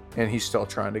 And he's still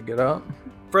trying to get up.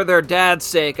 For their dad's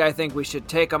sake, I think we should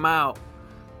take them out.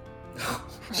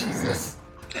 Jesus.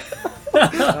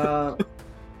 I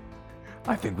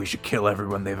think we should kill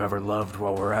everyone they've ever loved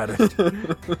while we're at it.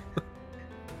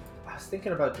 I was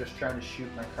thinking about just trying to shoot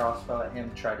my crossbow at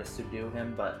him, try to subdue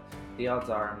him, but the odds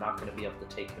are I'm not going to be able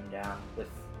to take him down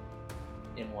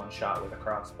in one shot with a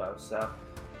crossbow, so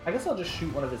I guess I'll just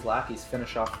shoot one of his lackeys,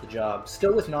 finish off the job.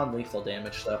 Still with non-lethal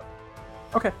damage, though.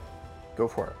 Okay. Go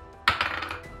for it.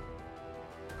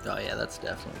 Oh yeah, that's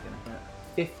definitely going to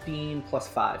hit. 15 plus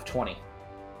 5, 20.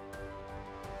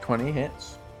 20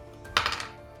 hits.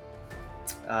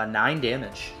 9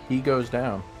 damage. He goes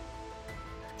down.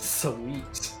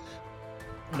 Sweet.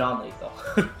 Non-lethal.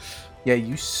 Yeah,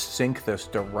 you sink this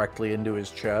directly into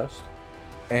his chest,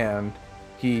 and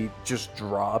he just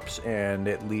drops, and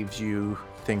it leaves you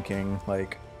thinking,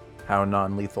 like, how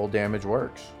non-lethal damage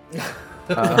works.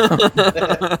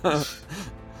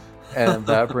 And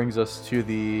that brings us to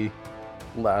the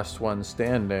last one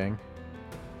standing.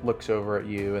 Looks over at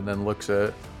you and then looks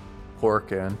at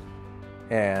Horkin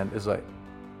and is like,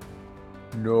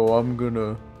 "No,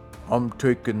 I'm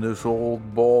taking this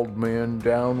old bald man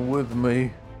down with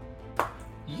me."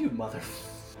 You mother...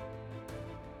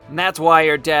 And that's why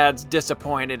your dad's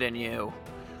disappointed in you.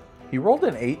 He rolled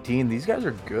an 18. These guys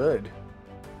are good.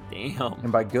 Damn.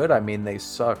 And by good, I mean they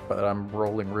suck, but I'm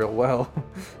rolling real well.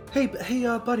 Hey,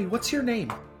 buddy, what's your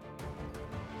name?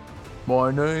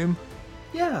 My name?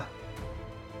 Yeah,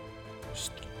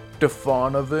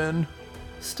 Stefanovan.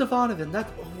 Stefanovan.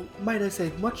 That, might I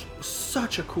say,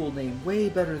 such a cool name. Way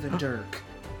better than Dirk.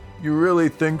 You really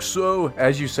think so?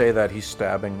 As you say that, he's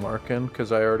stabbing Larkin,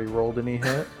 because I already rolled and he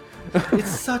hit. It's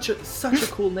such a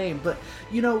cool name, but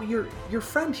you know, your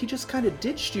friend, he just kind of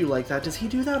ditched you like that. Does he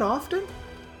do that often?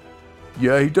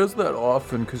 Yeah, he does that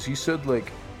often, because he said,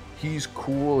 like, he's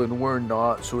cool and we're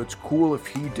not, so it's cool if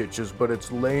he ditches, but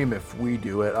it's lame if we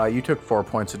do it. You took 4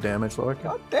 points of damage, Larkin.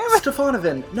 God damn it!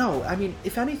 Stefanovan, no, I mean,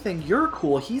 if anything, you're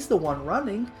cool. He's the one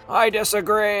running. I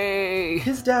disagree!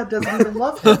 His dad doesn't even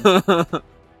love him.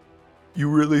 You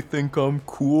really think I'm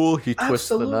cool? He twists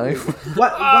Absolutely. the knife.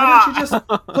 Why don't you just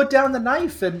put down the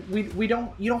knife and you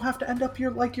don't have to end up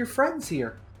like your friends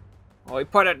here. Well, we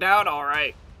put it down all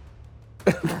right.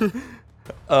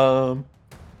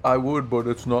 I would, but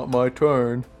it's not my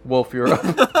turn. Wolf, you're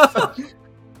up.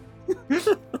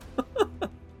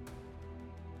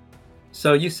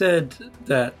 So you said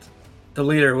that the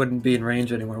leader wouldn't be in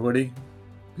range anymore, would he?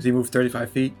 Because he moved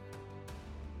 35 feet?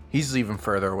 He's even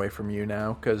further away from you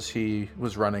now, because he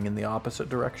was running in the opposite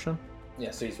direction.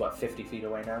 Yeah, so he's 50 feet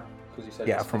away now? Because you said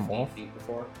Yeah, he was from 15 Wolf. feet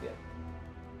before? Yeah.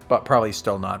 But probably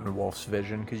still not in Wolf's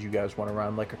vision, because you guys went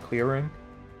around like a clearing.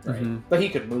 Right. Mm-hmm. But he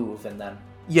could move and then...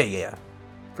 Yeah.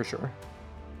 For sure.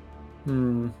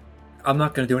 I'm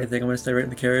not gonna do anything. I'm gonna stay right in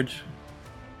the carriage.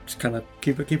 Just kind of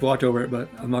keep watch over it, but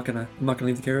I'm not gonna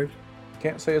leave the carriage.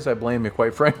 Can't say as I blame you,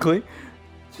 quite frankly.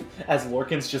 As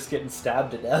Lorcan's just getting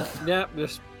stabbed to death. Yep,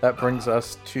 just That brings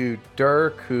us to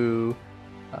Dirk, who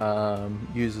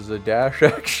uses a dash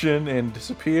action and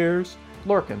disappears.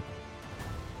 Lorcan.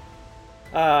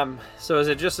 so is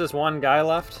it just this one guy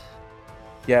left?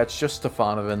 Yeah, it's just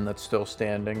Stefanovan that's still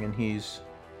standing, and he's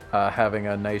having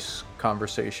a nice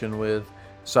conversation with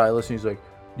Silas, and he's like,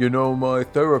 "You know, my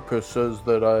therapist says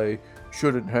that I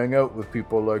shouldn't hang out with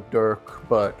people like Dirk,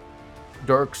 but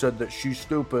Dirk said that she's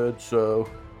stupid, so..."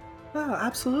 No,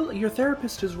 absolutely. Your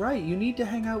therapist is right. You need to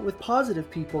hang out with positive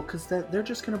people because they're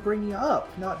just going to bring you up,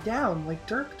 not down like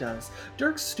Dirk does.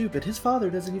 Dirk's stupid. His father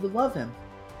doesn't even love him.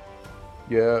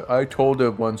 Yeah, I told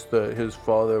him once that his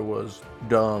father was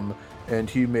dumb, and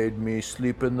he made me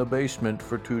sleep in the basement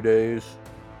for 2 days.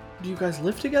 Do you guys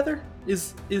live together?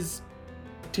 Is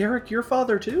Derek your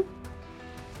father too?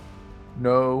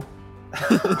 No.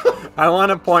 I want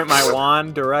to point my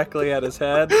wand directly at his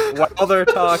head while they're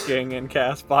talking and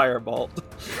cast Firebolt.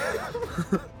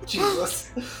 Jesus.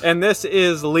 And this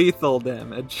is lethal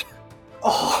damage.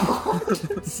 Oh,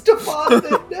 Stefan,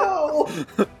 no!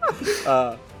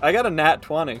 I got a nat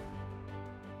 20.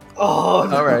 Oh,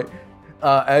 no. All right.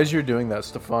 As you're doing that,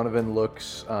 Stefanovan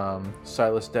looks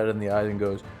Silas dead in the eyes and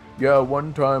goes, "Yeah,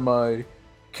 one time I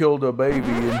killed a baby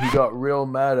and he got real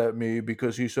mad at me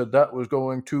because he said that was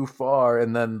going too far."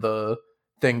 And then the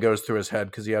thing goes through his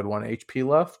head because he had 1 HP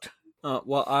left.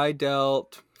 Well, I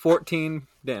dealt 14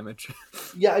 damage.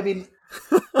 Yeah, I mean,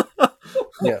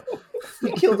 Yeah.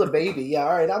 you killed a baby. Yeah,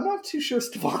 all right. I'm not too sure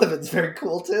Stefanovan's very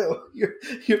cool too.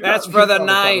 That's your for the father probably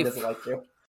knife. doesn't like you.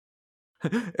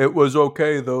 It was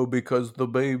okay, though, because the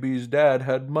baby's dad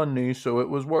had money, so it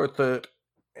was worth it.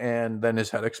 And then his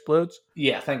head explodes.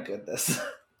 Yeah, thank goodness.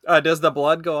 Does the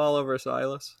blood go all over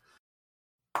Silas?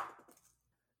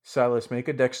 Silas, make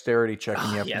a dexterity check,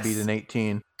 and you have Yes. to beat an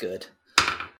 18. Good.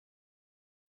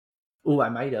 Ooh, I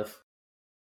might have.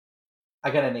 I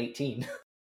got an 18.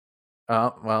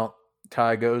 Well,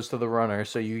 tie goes to the runner,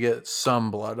 so you get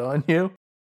some blood on you.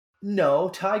 No,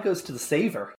 tie goes to the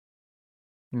saver.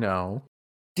 No.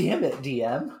 Damn it,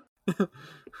 DM.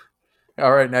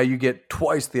 All right, now you get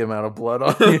twice the amount of blood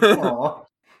on you. Aw.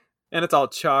 And it's all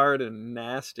charred and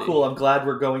nasty. Cool, I'm glad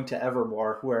we're going to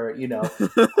Evermore, where,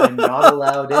 I'm not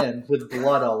allowed in with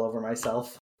blood all over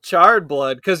myself. Charred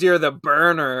blood, because you're the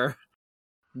burner.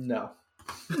 No.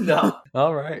 No.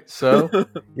 All right, so,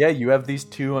 yeah, you have these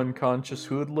 2 unconscious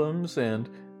hoodlums, and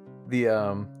the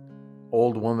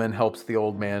old woman helps the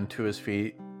old man to his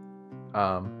feet.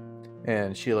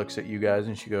 And she looks at you guys,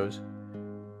 and she goes,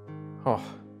 Oh,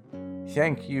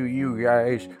 thank you, you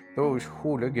guys. Those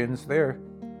hooligans,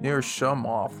 they're some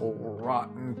awful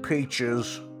rotten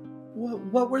peaches.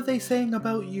 What were they saying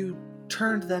about you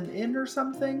turned them in or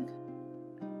something?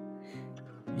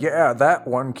 Yeah, that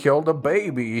one killed a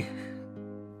baby.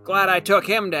 Glad I took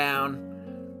him down.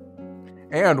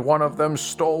 And one of them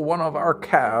stole one of our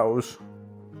cows.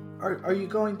 Are you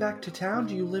going back to town?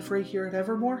 Do you live right here at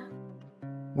Evermore?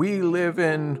 We live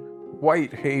in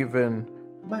Whitehaven.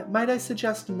 Might I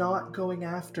suggest not going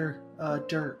after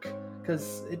Dirk?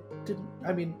 Because it didn't.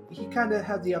 I mean, he kind of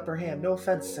had the upper hand. No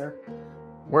offense, sir.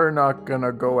 We're not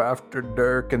gonna go after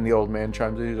Dirk. And the old man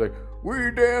chimes in. He's like,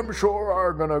 we damn sure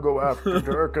are gonna go after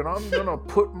Dirk, and I'm gonna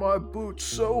put my boot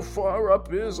so far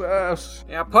up his ass.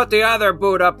 Yeah, put the other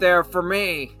boot up there for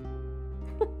me.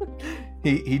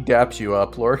 He daps you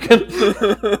up, Lorcan.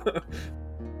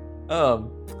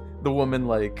 The woman,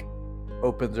 like,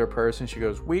 opens her purse and she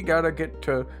goes, we gotta get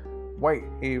to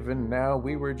Whitehaven now.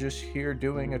 We were just here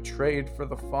doing a trade for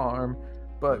the farm.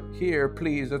 But here,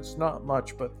 please, it's not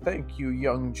much, but thank you,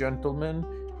 young gentleman.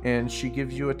 And she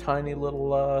gives you a tiny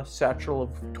little satchel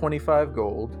of 25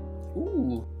 gold.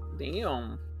 Ooh,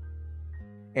 damn.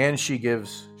 And she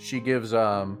gives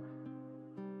Silas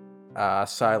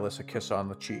a kiss on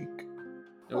the cheek.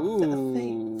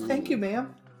 Ooh. Thank you,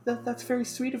 ma'am. That's very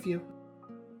sweet of you.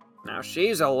 Now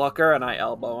she's a looker, and I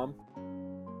elbow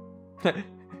him.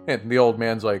 And the old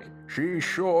man's like, she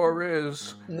sure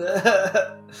is.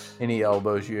 And he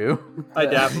elbows you. I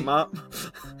dap him up.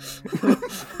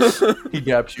 He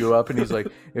daps you up and he's like,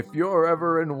 if you're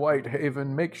ever in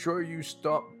Whitehaven, make sure you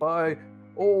stop by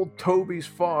old Toby's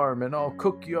farm and I'll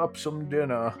cook you up some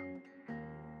dinner.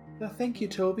 Thank you,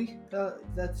 Toby.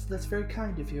 That's very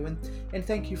kind of you, and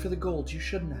thank you for the gold. You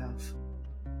shouldn't have.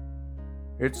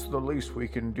 It's the least we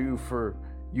can do for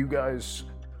you guys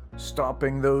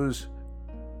stopping those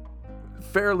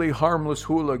fairly harmless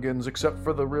hooligans, except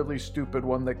for the really stupid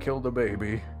one that killed a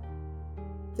baby.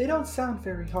 They don't sound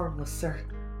very harmless, sir.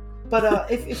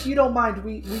 But if you don't mind,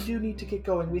 we do need to get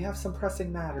going. We have some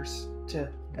pressing matters to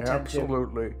attend to.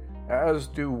 Absolutely. As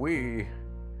do we.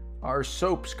 Our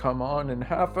soaps come on in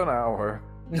half an hour.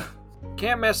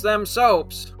 Can't miss them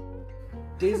soaps.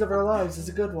 Days of Our Lives is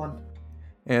a good one.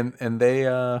 And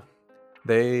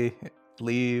they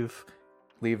leave,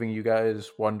 leaving you guys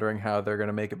wondering how they're going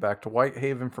to make it back to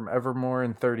Whitehaven from Evermore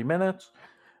in 30 minutes.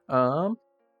 So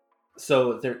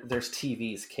there's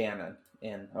TV's canon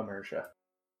in Emersia.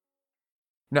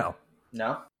 No.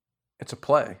 No? It's a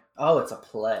play. Oh, it's a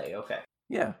play. Okay.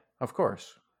 Yeah, of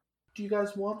course. Do you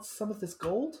guys want some of this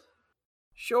gold?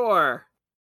 Sure.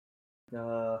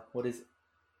 What is it?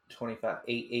 25,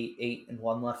 8, 8, 8, and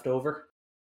 1 left over?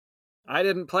 I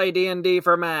didn't play D&D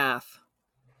for math.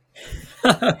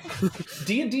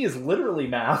 D&D is literally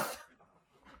math.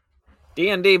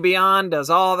 D&D Beyond does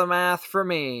all the math for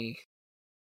me.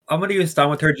 I'm going to use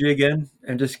Thaumaturgy again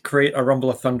and just create a rumble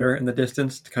of thunder in the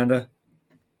distance to kind of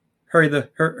hurry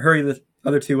the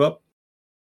other two up.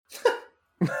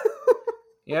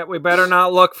 Yeah, we better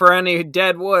not look for any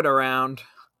dead wood around.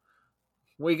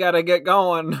 We gotta get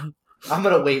going. I'm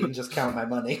gonna wait and just count my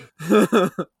money.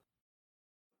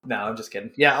 No, I'm just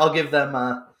kidding. Yeah, I'll give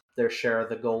them their share of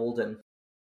the gold and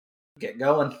get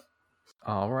going.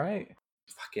 All right.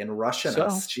 Fucking rushing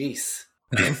us. Jeez.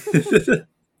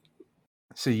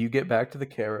 So you get back to the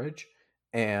carriage,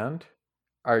 and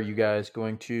are you guys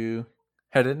going to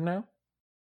head in now?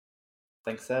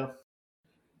 Think so.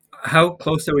 How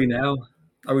close are we now?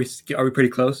 Are we pretty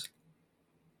close?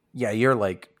 Yeah, you're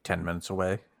like 10 minutes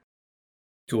away.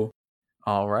 Cool.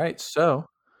 All right. So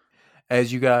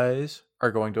as you guys are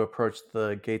going to approach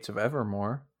the gates of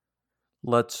Evermore,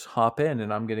 let's hop in,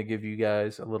 and I'm going to give you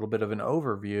guys a little bit of an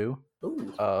overview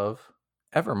of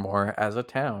Evermore as a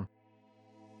town.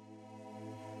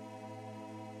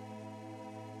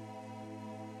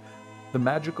 The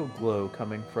magical glow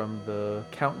coming from the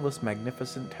countless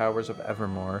magnificent towers of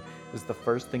Evermore is the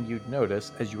first thing you'd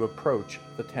notice as you approach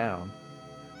the town,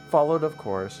 followed, of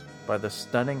course, by the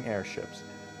stunning airships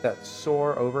that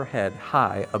soar overhead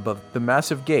high above the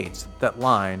massive gates that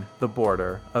line the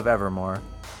border of Evermore.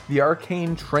 The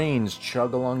arcane trains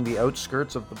chug along the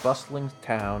outskirts of the bustling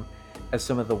town as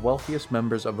some of the wealthiest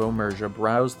members of Emersia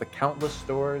browse the countless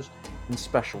stores and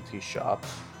specialty shops.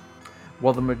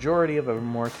 While the majority of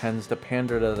Evermore tends to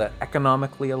pander to the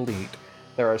economically elite,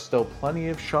 there are still plenty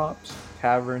of shops,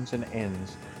 taverns, and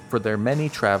inns for their many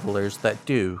travelers that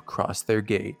do cross their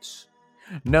gates.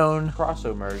 Known across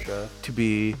Emersia to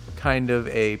be kind of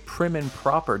a prim and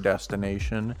proper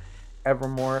destination,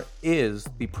 Evermore is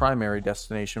the primary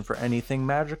destination for anything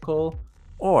magical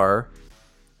or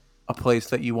a place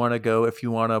that you want to go if you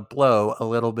want to blow a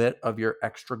little bit of your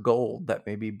extra gold that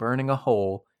may be burning a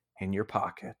hole in your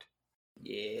pocket.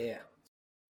 Yeah.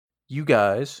 You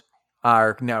guys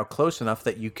are now close enough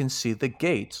that you can see the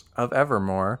gates of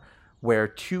Evermore, where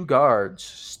 2 guards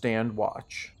stand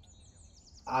watch.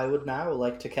 I would now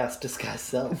like to cast Disguise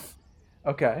Self.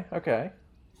 Okay.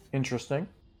 Interesting.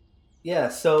 Yeah,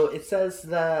 so it says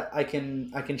that I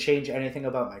can change anything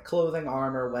about my clothing,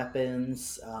 armor,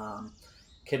 weapons.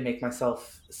 Can make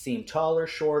myself seem taller,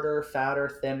 shorter,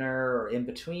 fatter, thinner, or in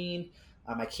between.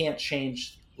 I can't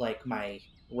change like my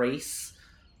race,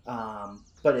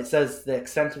 but it says the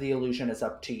extent of the illusion is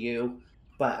up to you.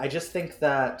 But I just think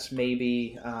that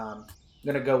maybe I'm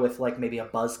gonna go with like maybe a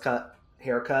buzz cut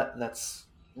haircut. That's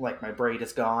like my braid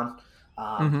is gone.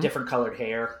 Mm-hmm. Different colored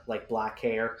hair, like black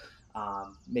hair.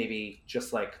 Maybe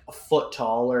just like a foot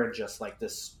taller and just like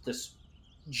this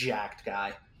jacked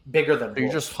guy, bigger than Wolf.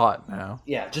 You're just hot now.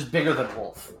 Yeah, just bigger than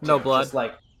Wolf. No blood. Just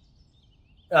like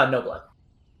no blood.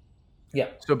 Yeah.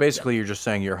 So basically, you're just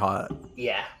saying you're hot.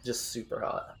 Yeah, just super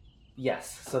hot.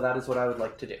 Yes, so that is what I would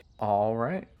like to do. All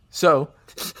right. So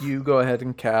you go ahead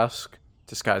and cast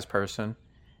Disguise Person,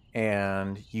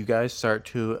 and you guys start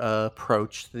to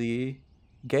approach the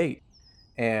gate.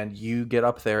 And you get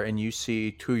up there, and you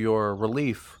see, to your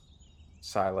relief,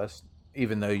 Silas,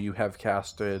 even though you have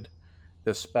casted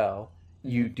this spell,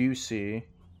 you do see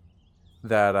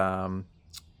that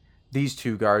these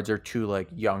 2 guards are 2 like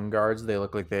young guards. They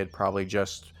look like they had probably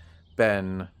just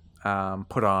been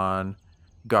put on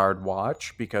guard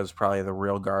watch, because probably the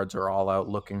real guards are all out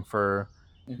looking for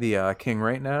the king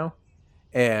right now,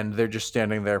 and they're just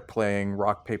standing there playing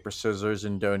rock paper scissors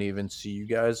and don't even see you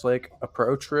guys like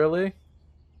approach. Really?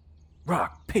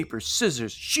 Rock paper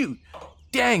scissors shoot!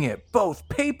 Dang it, both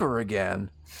paper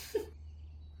again.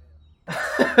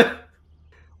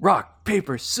 Rock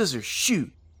paper scissors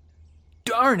shoot!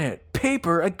 Darn it,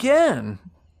 paper again.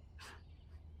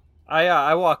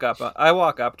 I walk up. I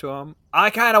walk up to him.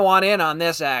 I kind of want in on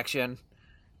this action.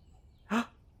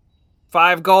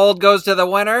 5 gold goes to the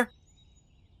winner.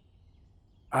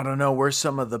 I don't know, we're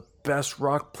some of the best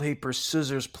rock paper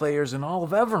scissors players in all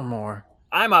of Evermore.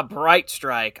 I'm a bright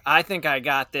strike. I think I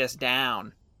got this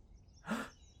down.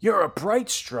 You're a bright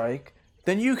strike?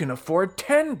 Then you can afford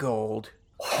 10 gold.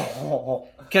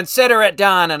 Consider it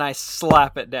done, and I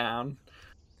slap it down.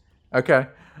 Okay.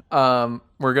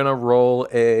 We're gonna roll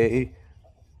a.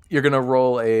 You're gonna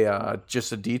roll a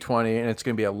just a d20, and it's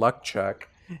gonna be a luck check,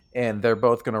 and they're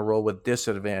both gonna roll with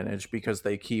disadvantage because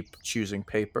they keep choosing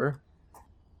paper.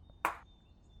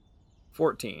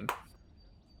 14.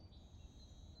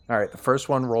 All right. The first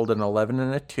one rolled an 11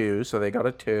 and a 2, so they got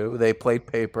a 2. They played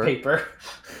paper. Paper.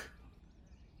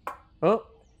 Oh,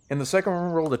 and the second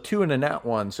one rolled a 2 and a nat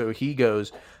 1, so he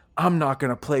goes, I'm not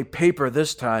gonna play paper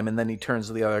this time, and then he turns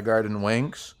to the other guard and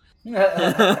winks.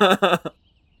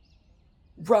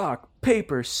 Rock,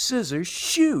 paper, scissors,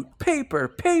 shoot!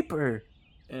 Paper!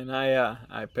 And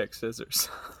I pick scissors.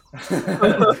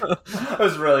 I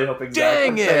was really hoping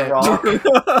Dang Zach would say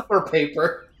rock or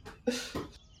paper.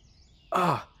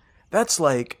 That's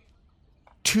like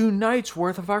 2 nights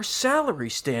worth of our salary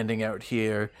standing out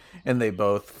here. And they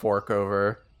both fork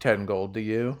over 10 gold to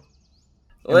you.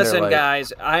 And listen,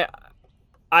 guys,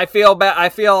 I feel bad. I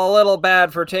feel a little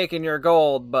bad for taking your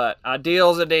gold, but a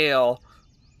deal's a deal.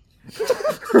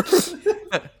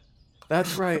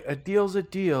 That's right. A deal's a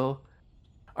deal.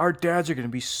 Our dads are going to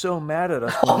be so mad at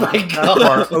us Oh when my we have God.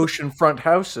 our oceanfront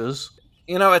houses.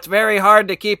 You know, it's very hard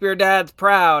to keep your dads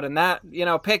proud, and that,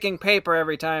 picking paper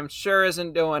every time sure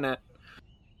isn't doing it.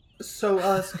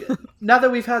 So, now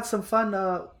that we've had some fun,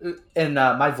 and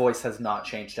my voice has not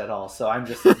changed at all, so I'm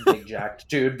just a big jacked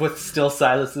dude with still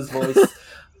Silas's voice.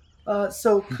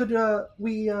 So could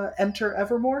we enter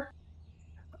Evermore?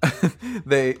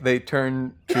 They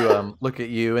turn to look at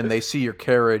you, and they see your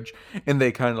carriage, and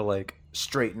they kind of like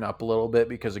straighten up a little bit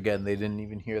because, again, they didn't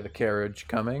even hear the carriage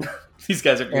coming. These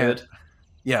guys are good.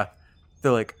 Yeah.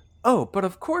 They're like, oh, but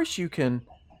of course you can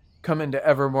come into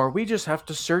Evermore. We just have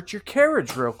to search your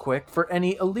carriage real quick for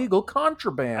any illegal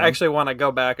contraband. I actually want to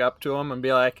go back up to him and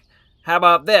be like, how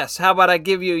about this? How about I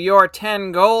give you your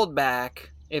 10 gold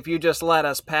back if you just let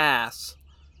us pass?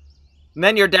 And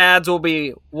then your dads will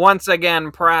be once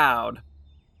again proud.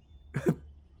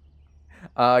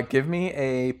 Give me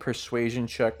a persuasion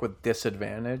check with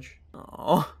disadvantage.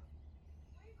 Oh.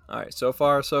 All right, so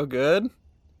far so good.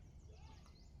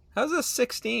 How's this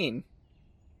 16?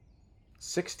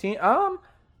 16. I'll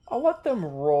let them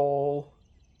roll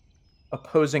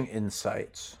opposing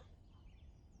insights.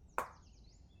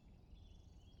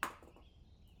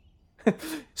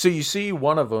 So you see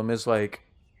one of them is like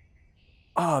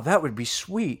Oh, that would be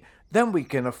sweet. Then we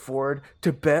can afford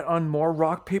to bet on more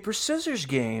rock, paper, scissors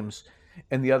games.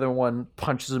 And the other one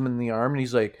punches him in the arm and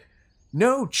he's like,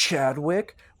 no,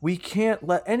 Chadwick, we can't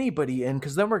let anybody in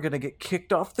because then we're going to get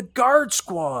kicked off the guard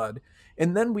squad.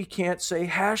 And then we can't say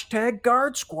hashtag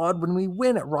guard squad when we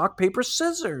win at rock, paper,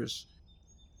 scissors.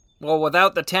 Well,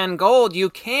 without the 10 gold, you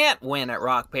can't win at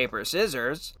rock, paper,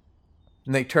 scissors.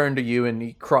 And they turn to you and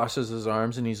he crosses his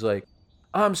arms and he's like,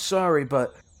 I'm sorry,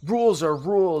 but rules are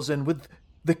rules. And with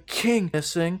the king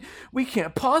missing, we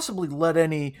can't possibly let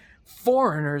any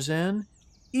foreigners in,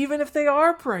 even if they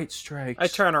are bright strikes. I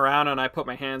turn around and I put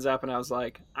my hands up and I was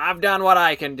like, I've done what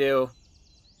I can do.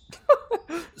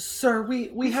 Sir,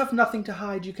 we have nothing to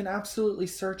hide. You can absolutely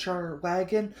search our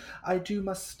wagon. I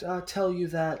must tell you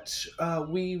that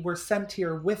we were sent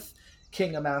here with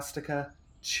King Amastica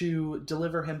to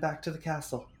deliver him back to the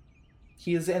castle.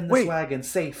 He is in this wagon,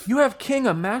 safe. You have King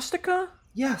Amastica?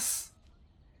 Yes.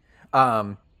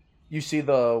 You see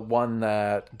the one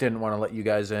that didn't want to let you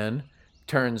guys in,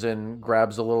 turns and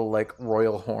grabs a little like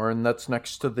royal horn that's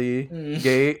next to the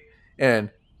gate and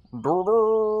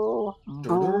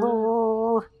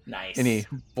nice. And he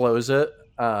blows it.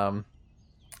 And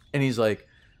he's like,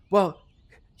 well,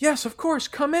 yes, of course,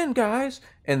 come in, guys.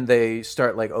 And they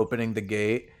start like opening the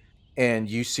gate and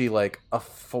you see like a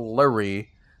flurry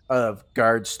of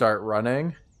guards start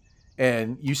running.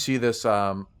 And you see this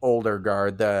older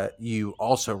guard that you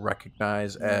also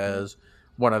recognize as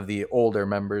one of the older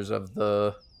members of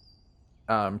the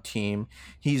team.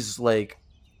 He's like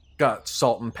got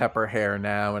salt and pepper hair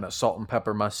now and a salt and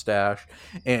pepper mustache.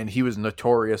 And he was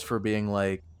notorious for being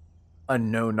like a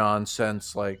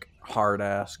no-nonsense, like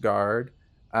hard-ass guard.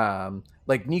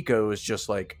 Like Nico is just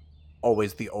like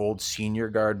always the old senior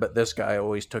guard, but this guy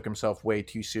always took himself way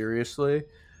too seriously.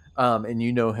 And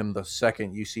you know him the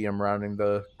second you see him rounding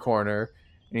the corner,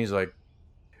 and he's like,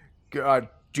 God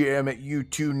damn it, you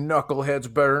two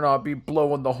knuckleheads better not be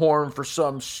blowing the horn for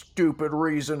some stupid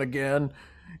reason again.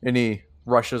 And he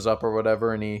rushes up or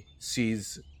whatever, and he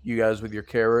sees you guys with your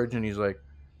carriage, and he's like,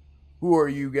 who are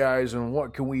you guys, and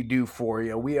what can we do for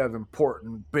you? We have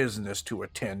important business to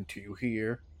attend to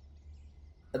here.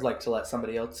 I'd like to let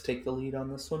somebody else take the lead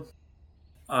on this one.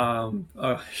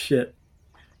 Oh, shit.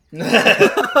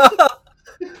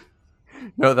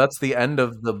 No, that's the end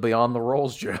of the Beyond the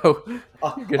Rolls, Joe.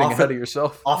 You're getting ahead of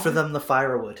yourself. Offer them the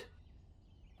firewood.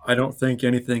 I don't think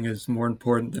anything is more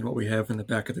important than what we have in the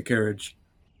back of the carriage.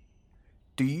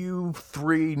 Do you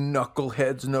three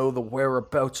knuckleheads know the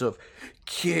whereabouts of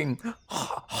King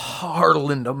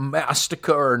Harland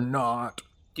Amastica or not?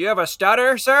 Do you have a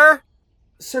stutter, sir?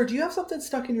 Sir, do you have something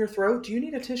stuck in your throat? Do you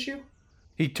need a tissue?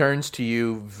 He turns to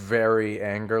you very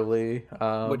angrily,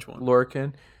 Which one?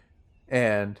 Lorcan,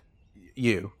 and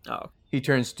you. Oh. He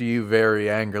turns to you very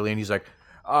angrily, and he's like,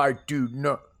 I do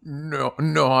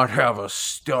not have a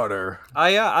stutter.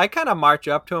 I kind of march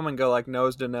up to him and go like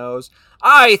nose to nose.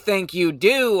 I think you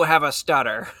do have a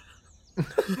stutter.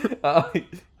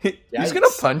 He's gonna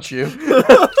punch you.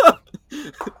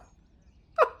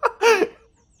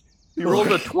 He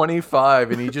rolled a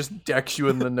 25 and he just decks you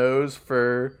in the nose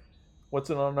for what's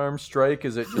an unarmed strike?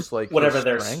 Is it just like whatever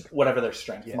their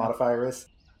strength modifier is?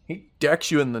 He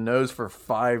decks you in the nose for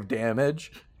 5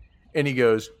 damage, and he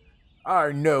goes,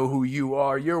 I know who you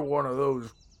are. You're one of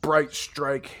those bright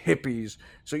strike hippies.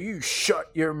 So you shut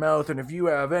your mouth, and if you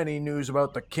have any news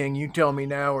about the king, you tell me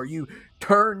now, or you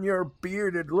turn your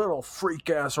bearded little freak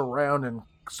ass around and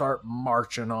start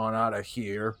marching on out of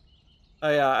here.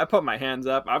 I put my hands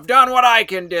up. I've done what I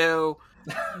can do.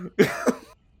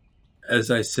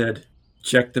 As I said,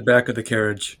 check the back of the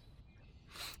carriage.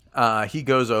 He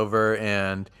goes over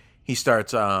and he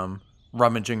starts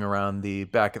rummaging around the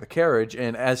back of the carriage,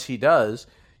 and as he does,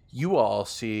 you all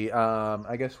see,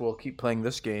 I guess we'll keep playing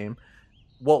this game.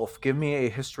 Wolf, give me a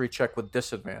history check with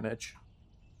disadvantage.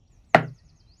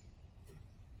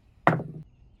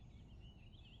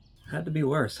 Had to be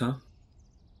worse, huh?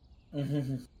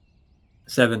 Mm-hmm.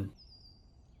 7.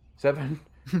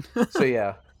 So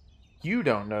yeah, you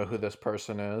don't know who this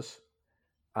person is,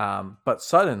 but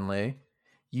suddenly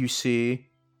you see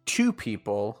 2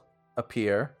 people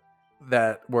appear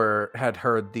that had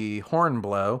heard the horn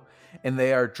blow, and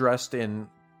they are dressed in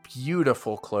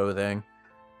beautiful clothing.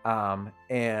 And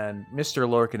Mr.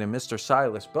 Lorcan and Mr.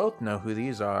 Silas both know who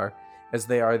these are, as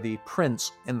they are the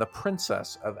prince and the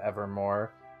princess of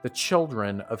Evermore, the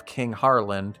children of King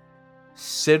Harland,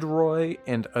 Sidroy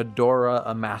and Adora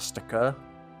Amastica.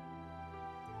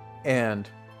 And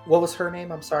what was her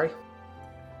name? I'm sorry.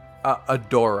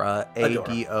 Adora,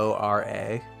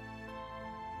 Adora.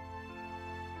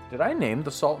 Did I name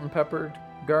the salt and peppered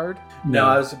guard? No,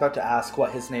 I was about to ask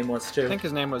what his name was too. I think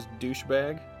his name was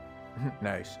Douchebag.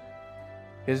 Nice.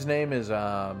 His name is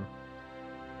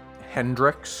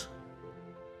Hendrix,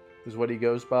 is what he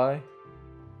goes by.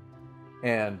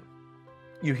 And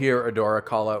you hear Adora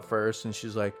call out first, and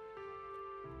she's like,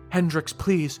 Hendrix,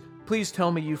 please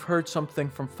tell me you've heard something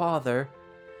from Father.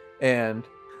 And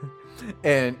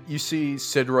you see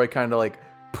Sidroy kind of like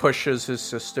pushes his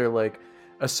sister like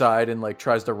aside and like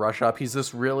tries to rush up. He's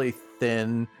this really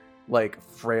thin, like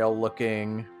frail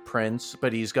looking prince,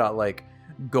 but he's got like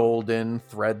golden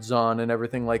threads on and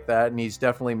everything like that, and he's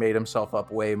definitely made himself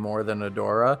up way more than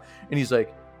Adora. And he's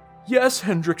like, yes,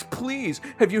 Hendrix, please,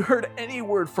 have you heard any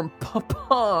word from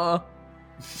Papa?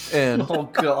 And Oh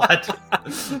God.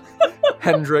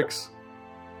 Hendrix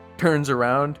turns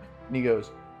around and he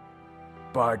goes,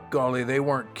 by golly, they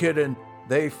weren't kidding,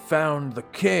 they found the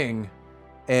king.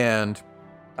 And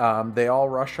they all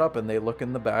rush up and they look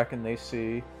in the back, and they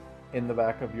see in the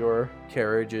back of your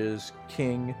carriage is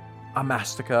King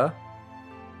Amastica.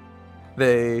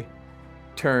 They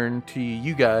turn to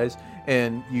you guys,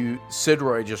 and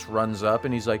Sidroy just runs up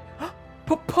and he's like,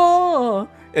 Papa!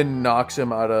 And knocks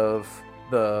him out of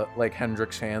the like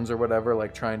Hendrix hands or whatever,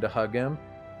 like trying to hug him.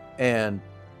 And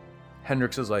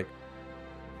Hendrix is like,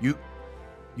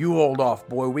 You hold off,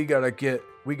 boy. We gotta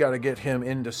get him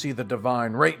in to see the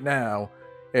divine right now.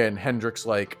 And Hendrix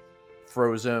like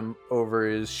throws him over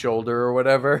his shoulder or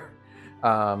whatever,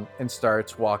 and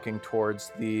starts walking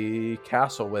towards the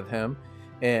castle with him.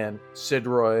 And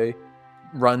Sidroy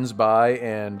runs by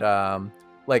and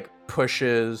like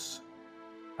pushes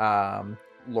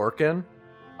Lorcan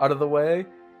out of the way,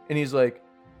 and he's like,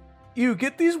 you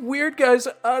get these weird guys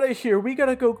out of here. We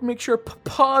gotta go make sure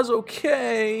Papa's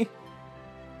okay.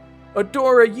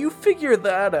 Adora, you figure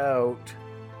that out.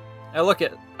 I look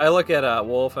at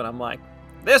Wolf and I'm like,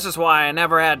 this is why I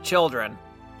never had children.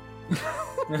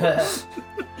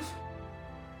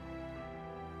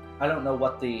 I don't know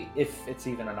if it's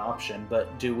even an option,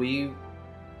 but do we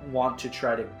want to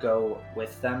try to go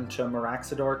with them to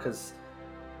Maraxidor? Because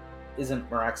isn't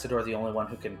Maraxidor the only one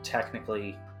who can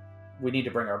technically... We need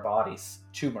to bring our bodies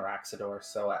to Maraxidor,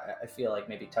 so I feel like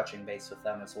maybe touching base with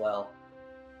them as well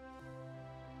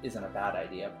isn't a bad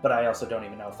idea. But I also don't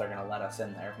even know if they're going to let us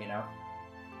in there, you know?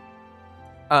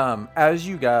 As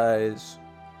you guys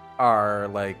are,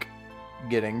 like,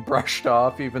 getting brushed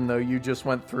off, even though you just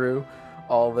went through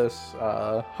all this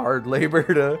hard labor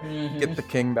to get the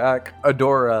king back,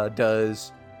 Adora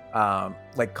does,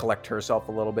 like, collect herself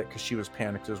a little bit because she was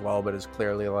panicked as well, but is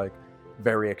clearly, like,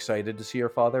 very excited to see her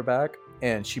father back.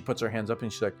 And she puts her hands up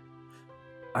and she's like,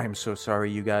 I'm so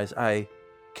sorry, you guys. I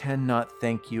cannot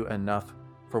thank you enough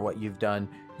for what you've done.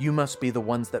 You must be the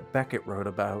ones that Beckett wrote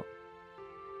about.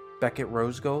 Beckett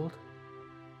Rosegold?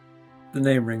 The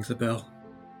name rings a bell.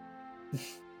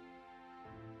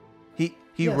 He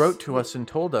Yes. wrote to us and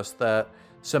told us that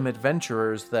some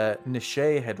adventurers that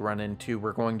Nishay had run into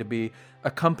were going to be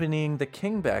accompanying the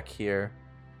king back here.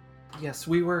 Yes,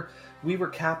 we were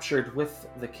captured with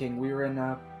the king. We were in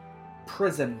a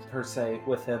prison, per se,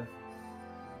 with him.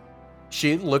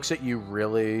 She looks at you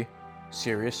really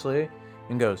seriously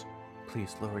and goes,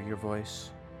 please lower your voice.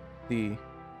 The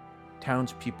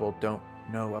townspeople don't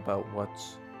know about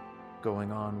what's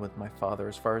going on with my father.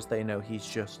 As far as they know, he's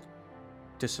just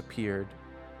disappeared.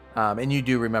 And you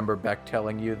do remember Beck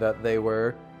telling you that they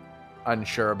were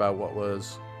unsure about what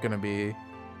was going to be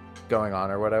going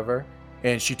on or whatever.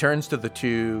 And she turns to the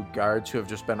two guards who have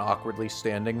just been awkwardly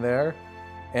standing there,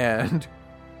 and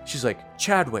she's like,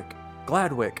 Chadwick,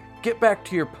 Gladwick, get back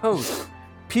to your post.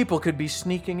 People could be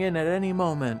sneaking in at any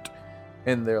moment.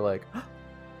 And they're like,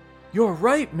 you're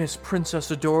right, Miss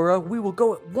Princess Adora. We will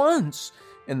go at once.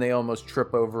 And they almost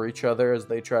trip over each other as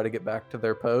they try to get back to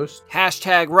their post.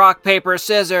 Hashtag rock, paper,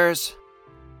 scissors.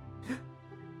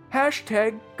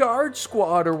 Hashtag guard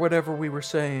squad or whatever we were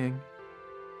saying.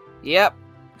 Yep.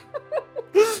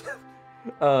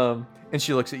 And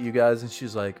she looks at you guys and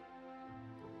she's like,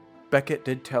 Beckett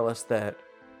did tell us that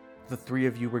the three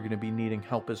of you were going to be needing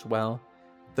help as well.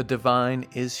 The divine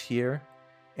is here,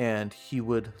 and he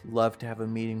would love to have a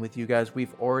meeting with you guys.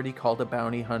 We've already called a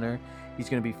bounty hunter. He's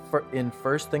going to be in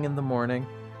first thing in the morning,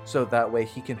 so that way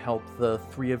he can help the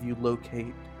three of you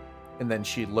locate. And then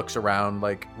she looks around,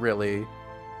 like, really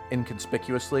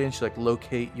inconspicuously, and she's like,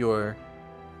 locate your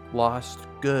lost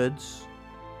goods.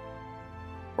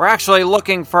 We're actually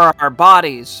looking for our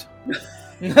bodies.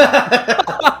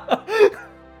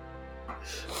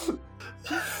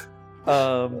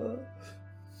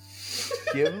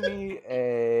 Give me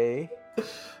a...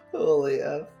 Holy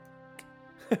F.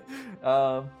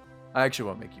 I actually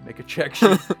won't make you make a check.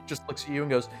 She just looks at you and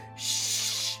goes,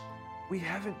 shh. we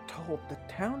haven't told the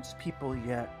townspeople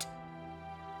yet.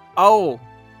 Oh,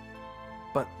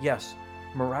 But yes,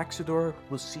 Maraxidor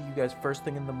will see you guys first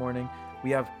thing in the morning.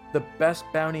 We have the best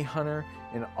bounty hunter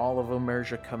in all of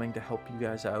Emergia coming to help you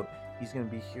guys out. He's going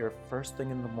to be here first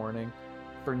thing in the morning.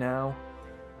 For now,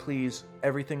 please,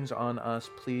 everything's on us.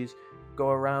 Please go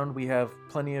around. We have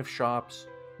plenty of shops.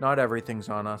 Not everything's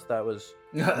on us. That was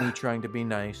me trying to be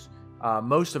nice.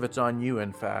 Most of it's on you,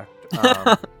 in fact.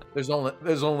 There's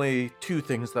only 2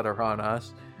 things that are on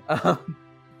us.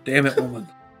 Damn it, woman.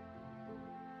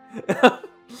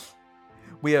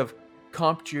 We have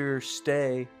comped your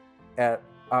stay at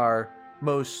our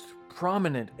most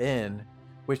prominent inn,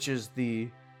 which is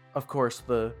of course,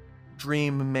 the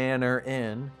Dream Manor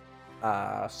Inn.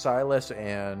 Silas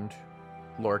and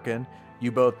Lorcan,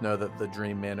 you both know that the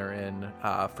Dream Manor Inn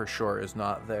for sure is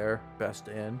not their best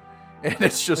inn, and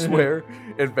it's just where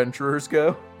adventurers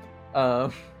go.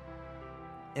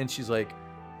 And she's like,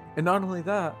 and not only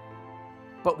that,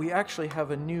 but we actually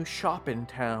have a new shop in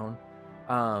town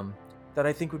that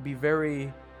I think would be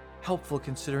very helpful,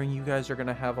 considering you guys are going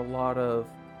to have a lot of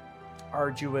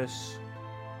arduous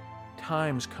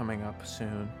times coming up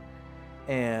soon.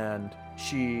 And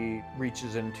she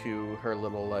reaches into her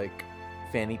little, like,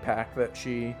 fanny pack that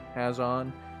she has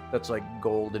on that's, like,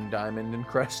 gold and diamond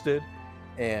encrusted.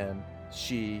 And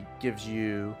she gives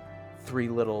you 3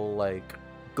 little, like,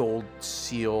 gold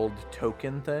sealed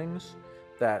token things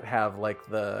that have, like,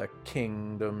 the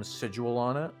kingdom's sigil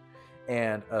on it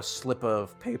and a slip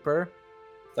of paper.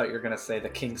 Thought you were going to say the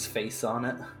king's face on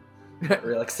it. Got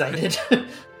real excited.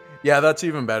 Yeah, that's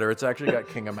even better. It's actually got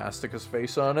King Amastica's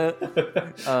face on it.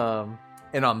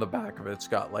 And on the back of it, it's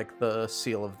got, like, the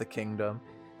seal of the kingdom.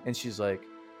 And she's like,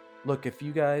 look, if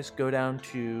you guys go down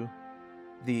to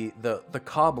the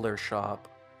cobbler shop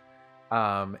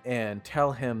and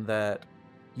tell him that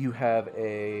you have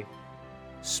a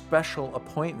special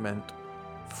appointment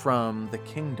from the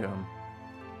kingdom,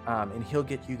 and he'll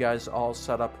get you guys all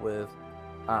set up with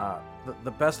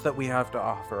the best that we have to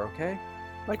offer, okay?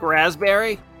 like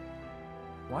raspberry?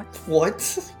 What?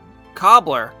 What?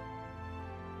 Cobbler.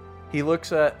 She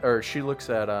looks at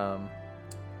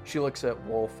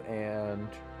Wolf and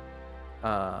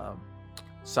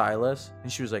Silas,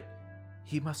 and she was like,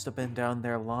 he must have been down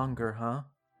there longer, huh?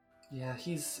 Yeah,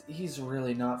 he's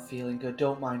really not feeling good.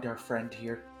 Don't mind our friend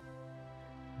here.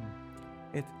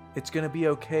 It's gonna be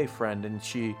okay, friend. And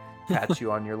she pats you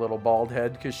on your little bald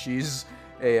head because she's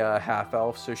a half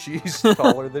elf, so she's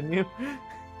taller than you.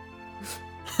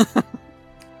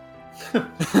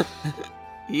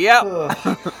 Yep.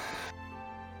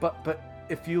 But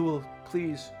if you'll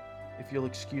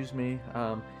excuse me,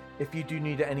 if you do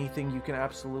need anything, you can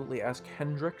absolutely ask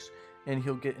Hendrix, and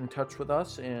he'll get in touch with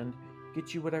us and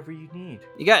get you whatever you need.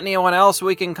 You got anyone else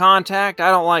we can contact? I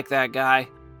don't like that guy.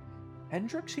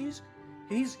 Hendrix, he's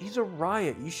a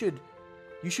riot. You should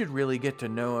really get to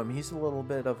know him. He's a little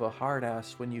bit of a hard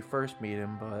ass when you first meet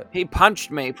him, but He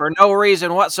punched me for no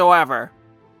reason whatsoever.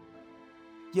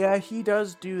 yeah, he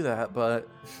does do that, but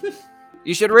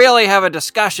You should really have a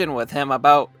discussion with him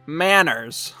about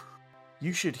manners.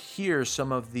 you should hear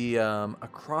some of the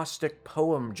acrostic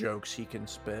poem jokes he can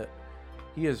spit.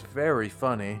 He is very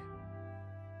funny.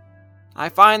 I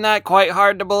find that quite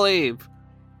hard to believe.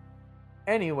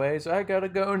 Anyways, I gotta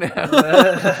go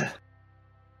now.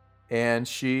 And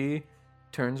she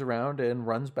turns around and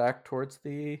runs back towards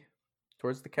the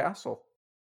castle.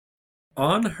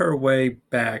 On her way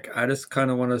back, I just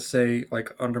kind of want to say,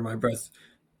 like, under my breath,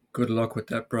 good luck with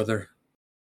that, brother.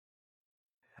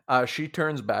 She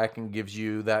turns back and gives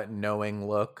you that knowing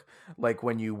look, like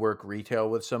when you work retail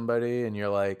with somebody and you're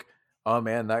like, oh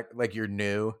man, that, like, you're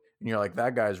new and you're like,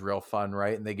 that guy's real fun,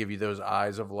 right? And they give you those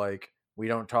eyes of like, we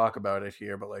don't talk about it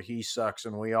here, but like, he sucks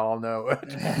and we all know it.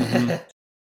 Mhm.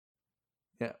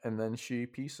 Yeah, and then she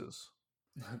pieces.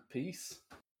 Peace.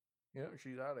 Yeah,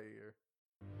 she's out of here.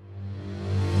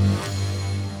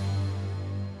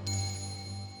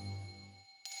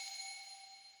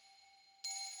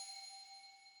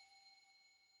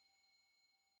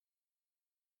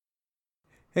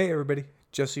 Hey everybody,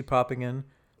 Jesse popping in.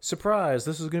 Surprise,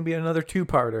 this is going to be another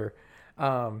 2-parter.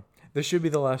 This should be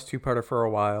the last 2-parter for a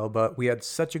while, but we had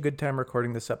such a good time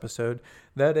recording this episode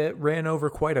that it ran over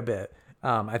quite a bit.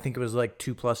 I think it was like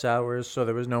 2+ hours, so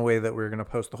there was no way that we were going to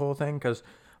post the whole thing because,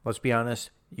 let's be honest,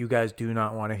 you guys do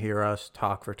not want to hear us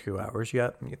talk for 2 hours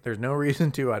yet. There's no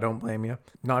reason to, I don't blame you.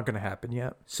 Not going to happen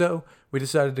yet. So we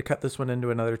decided to cut this one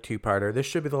into another 2-parter. This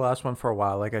should be the last one for a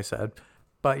while, like I said.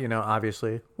 But, you know,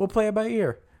 obviously, we'll play it by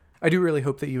ear. I do really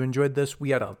hope that you enjoyed this.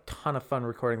 We had a ton of fun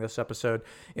recording this episode.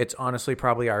 It's honestly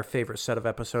probably our favorite set of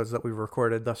episodes that we've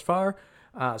recorded thus far.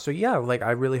 So yeah, like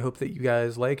I really hope that you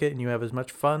guys like it and you have as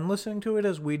much fun listening to it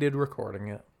as we did recording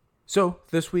it. So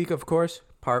this week, of course,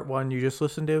 part 1 you just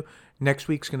listened to. Next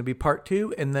week's going to be part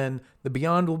 2, and then the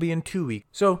Beyond will be in 2 weeks.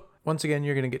 So once again,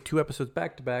 you're going to get 2 episodes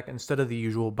back to back instead of the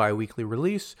usual bi-weekly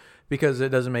release, because it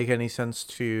doesn't make any sense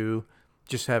to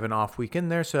just have an off week in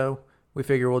there. So we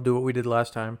figure we'll do what we did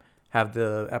last time, have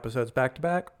the episodes back to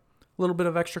back, a little bit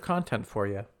of extra content for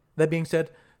you. That being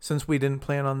said, since we didn't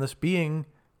plan on this being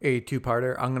a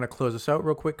 2-parter, I'm going to close this out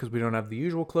real quick because we don't have the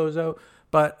usual closeout,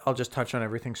 but I'll just touch on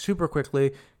everything super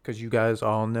quickly because you guys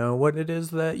all know what it is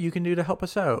that you can do to help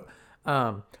us out.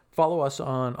 Follow us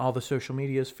on all the social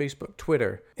medias, Facebook,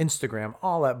 Twitter, Instagram,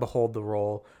 all at Behold the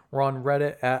Roll. We're on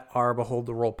Reddit at our Behold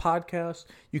the Roll podcast.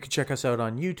 You can check us out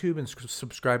on YouTube and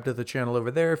subscribe to the channel over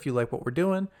there if you like what we're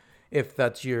doing. If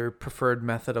that's your preferred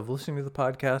method of listening to the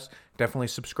podcast, definitely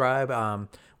subscribe.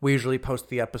 We usually post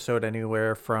the episode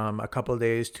anywhere from a couple of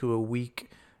days to a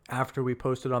week after we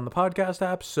post it on the podcast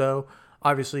app. So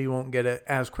obviously you won't get it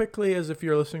as quickly as if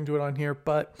you're listening to it on here.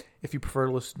 But if you prefer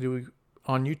to listen to it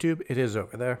on YouTube, it is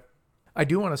over there. I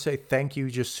do want to say thank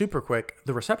you just super quick.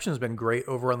 The reception has been great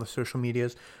over on the social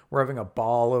medias. We're having a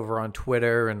ball over on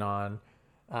Twitter and on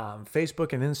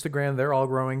Facebook and Instagram. They're all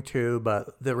growing too,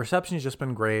 but the reception has just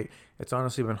been great. It's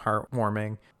honestly been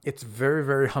heartwarming. It's very,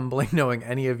 very humbling knowing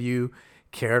any of you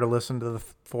care to listen to the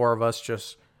 4 of us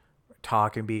just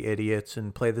talk and be idiots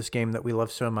and play this game that we love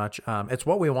so much. It's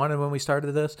what we wanted when we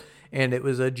started this, and it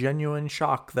was a genuine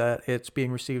shock that it's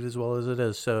being received as well as it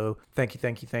is. So thank you,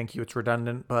 thank you, thank you. It's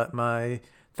redundant, but my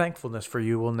thankfulness for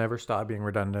you will never stop being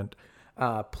redundant.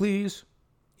 Please,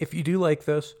 if you do like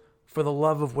this, for the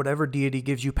love of whatever deity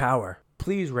gives you power,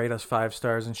 please rate us 5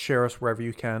 stars and share us wherever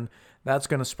you can. That's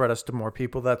going to spread us to more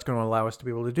people. That's going to allow us to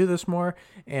be able to do this more.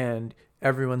 And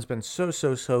everyone's been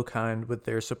so kind with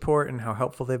their support and how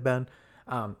helpful they've been.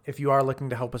 If you are looking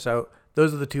to help us out,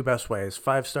 those are the 2 best ways.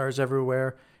 5 stars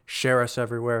everywhere. Share us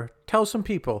everywhere. Tell some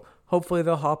people. Hopefully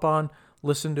they'll hop on,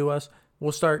 listen to us.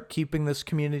 We'll start keeping this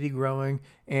community growing,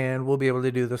 and we'll be able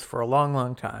to do this for a long,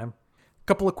 long time.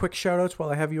 Couple of quick shout outs while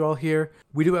I have you all here.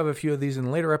 We do have a few of these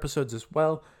in later episodes as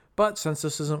well, but since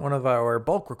this isn't one of our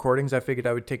bulk recordings, I figured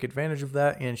I would take advantage of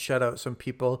that and shout out some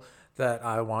people that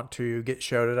I want to get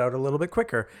shouted out a little bit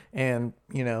quicker. And,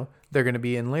 you know, they're going to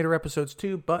be in later episodes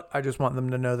too, but I just want them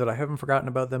to know that I haven't forgotten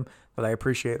about them, that I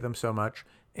appreciate them so much.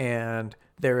 And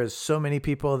there is so many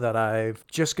people that I'm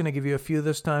just going to give you a few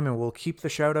this time, and we'll keep the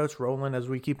shout outs rolling as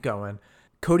we keep going.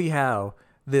 Cody Howe,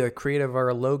 the creator of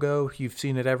our logo. You've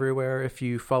seen it everywhere if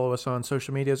you follow us on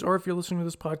social medias, or if you're listening to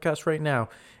this podcast right now.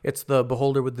 It's the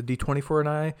beholder with the D24 and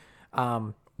I.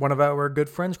 One of our good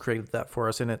friends created that for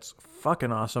us, and it's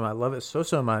fucking awesome. I love it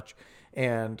so much,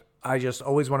 and I just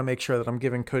always want to make sure that I'm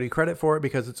giving Cody credit for it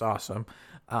because it's awesome.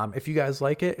 If you guys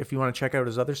like it, if you want to check out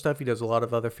his other stuff, he does a lot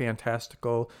of other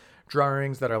fantastical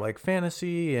drawings that are like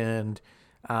fantasy and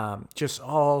just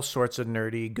all sorts of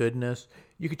nerdy goodness.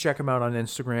 You can check him out on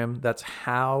Instagram. That's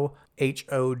Howe,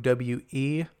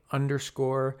 HOWE_ITZER.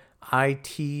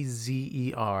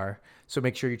 So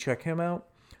make sure you check him out.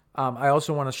 I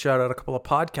also want to shout out a couple of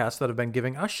podcasts that have been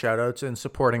giving us shout outs and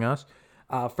supporting us.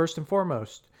 First and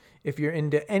foremost, if you're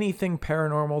into anything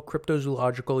paranormal,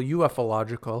 cryptozoological,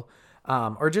 ufological,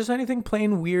 or just anything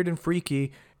plain weird and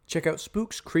freaky, check out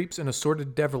Spooks, Creeps, and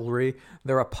Assorted Devilry.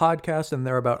 They're a podcast, and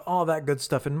they're about all that good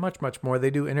stuff and much, much more.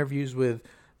 They do interviews with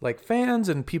like fans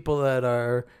and people that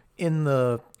are in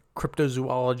the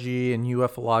cryptozoology and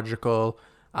ufological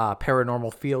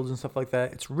paranormal fields and stuff like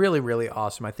that. It's really, really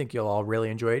awesome. I think you'll all really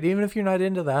enjoy it. Even if you're not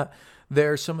into that,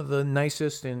 they're some of the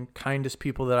nicest and kindest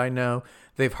people that I know.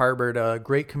 They've harbored a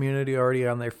great community already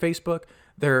on their Facebook.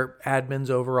 They're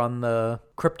admins over on the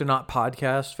Cryptonaut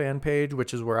podcast fan page,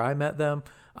 which is where I met them.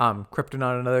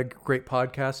 Cryptonaut, another great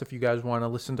podcast if you guys want to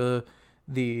listen to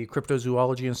the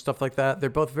cryptozoology and stuff like that. They're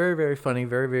both very, very funny,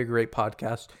 very, very great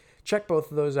podcasts. Check both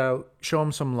of those out. Show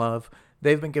them some love.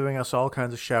 They've been giving us all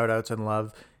kinds of shout outs and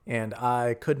love, and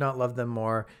I could not love them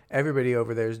more. Everybody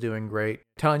over there is doing great.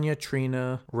 Tanya,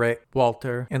 Trina, Rick,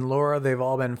 Walter, and Laura, they've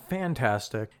all been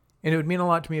fantastic. And it would mean a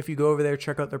lot to me if you go over there,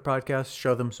 check out their podcast,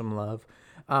 show them some love.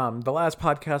 The last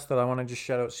podcast that I want to just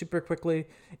shout out super quickly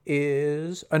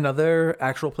is another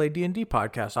actual play D&D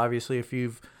podcast. Obviously, if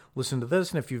you've listened to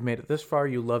this and if you've made it this far,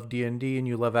 you love D&D and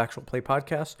you love actual play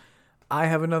podcasts, I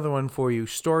have another one for you,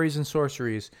 Stories and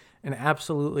Sorceries, an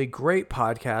absolutely great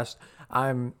podcast.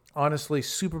 I'm honestly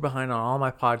super behind on all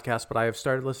my podcasts, but I have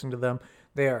started listening to them.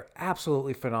 They are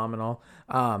absolutely phenomenal.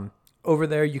 Over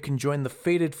there, you can join the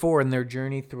Fated Four in their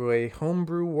journey through a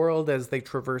homebrew world as they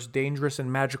traverse dangerous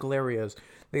and magical areas.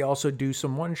 They also do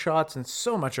some one-shots and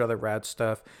so much other rad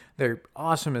stuff. They're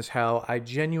awesome as hell. I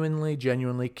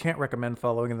genuinely can't recommend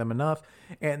following them enough.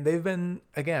 And they've been,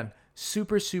 again,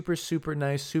 super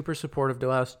nice, super supportive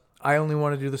to us. I only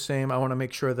want to do the same. I want to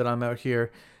make sure that I'm out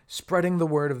here spreading the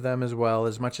word of them as well,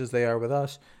 as much as they are with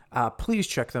us. Please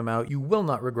check them out. You will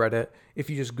not regret it. If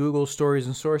you just Google Stories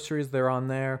and Sorceries, they're on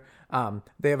there.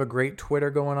 They have a great Twitter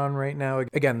going on right now.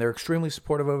 Again, they're extremely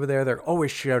supportive over there. They're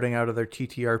always shouting out other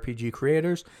TTRPG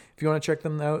creators. If you want to check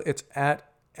them out, it's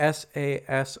at SAS_pod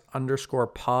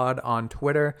on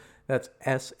Twitter. That's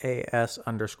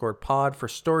SAS_pod for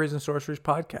Stories and Sorceries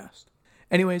podcast.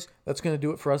 Anyways, that's going to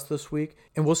do it for us this week,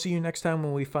 and we'll see you next time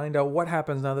when we find out what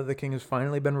happens now that the king has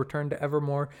finally been returned to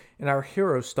Evermore, and our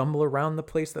heroes stumble around the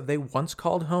place that they once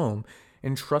called home.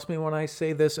 And trust me when I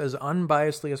say this as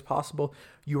unbiasedly as possible,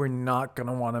 you are not going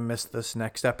to want to miss this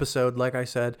next episode. Like I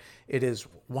said, it is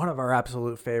one of our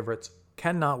absolute favorites.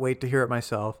 Cannot wait to hear it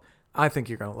myself. I think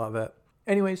you're going to love it.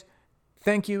 Anyways,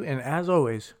 thank you, and as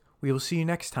always, we will see you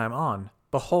next time on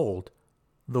Behold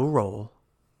the Roll.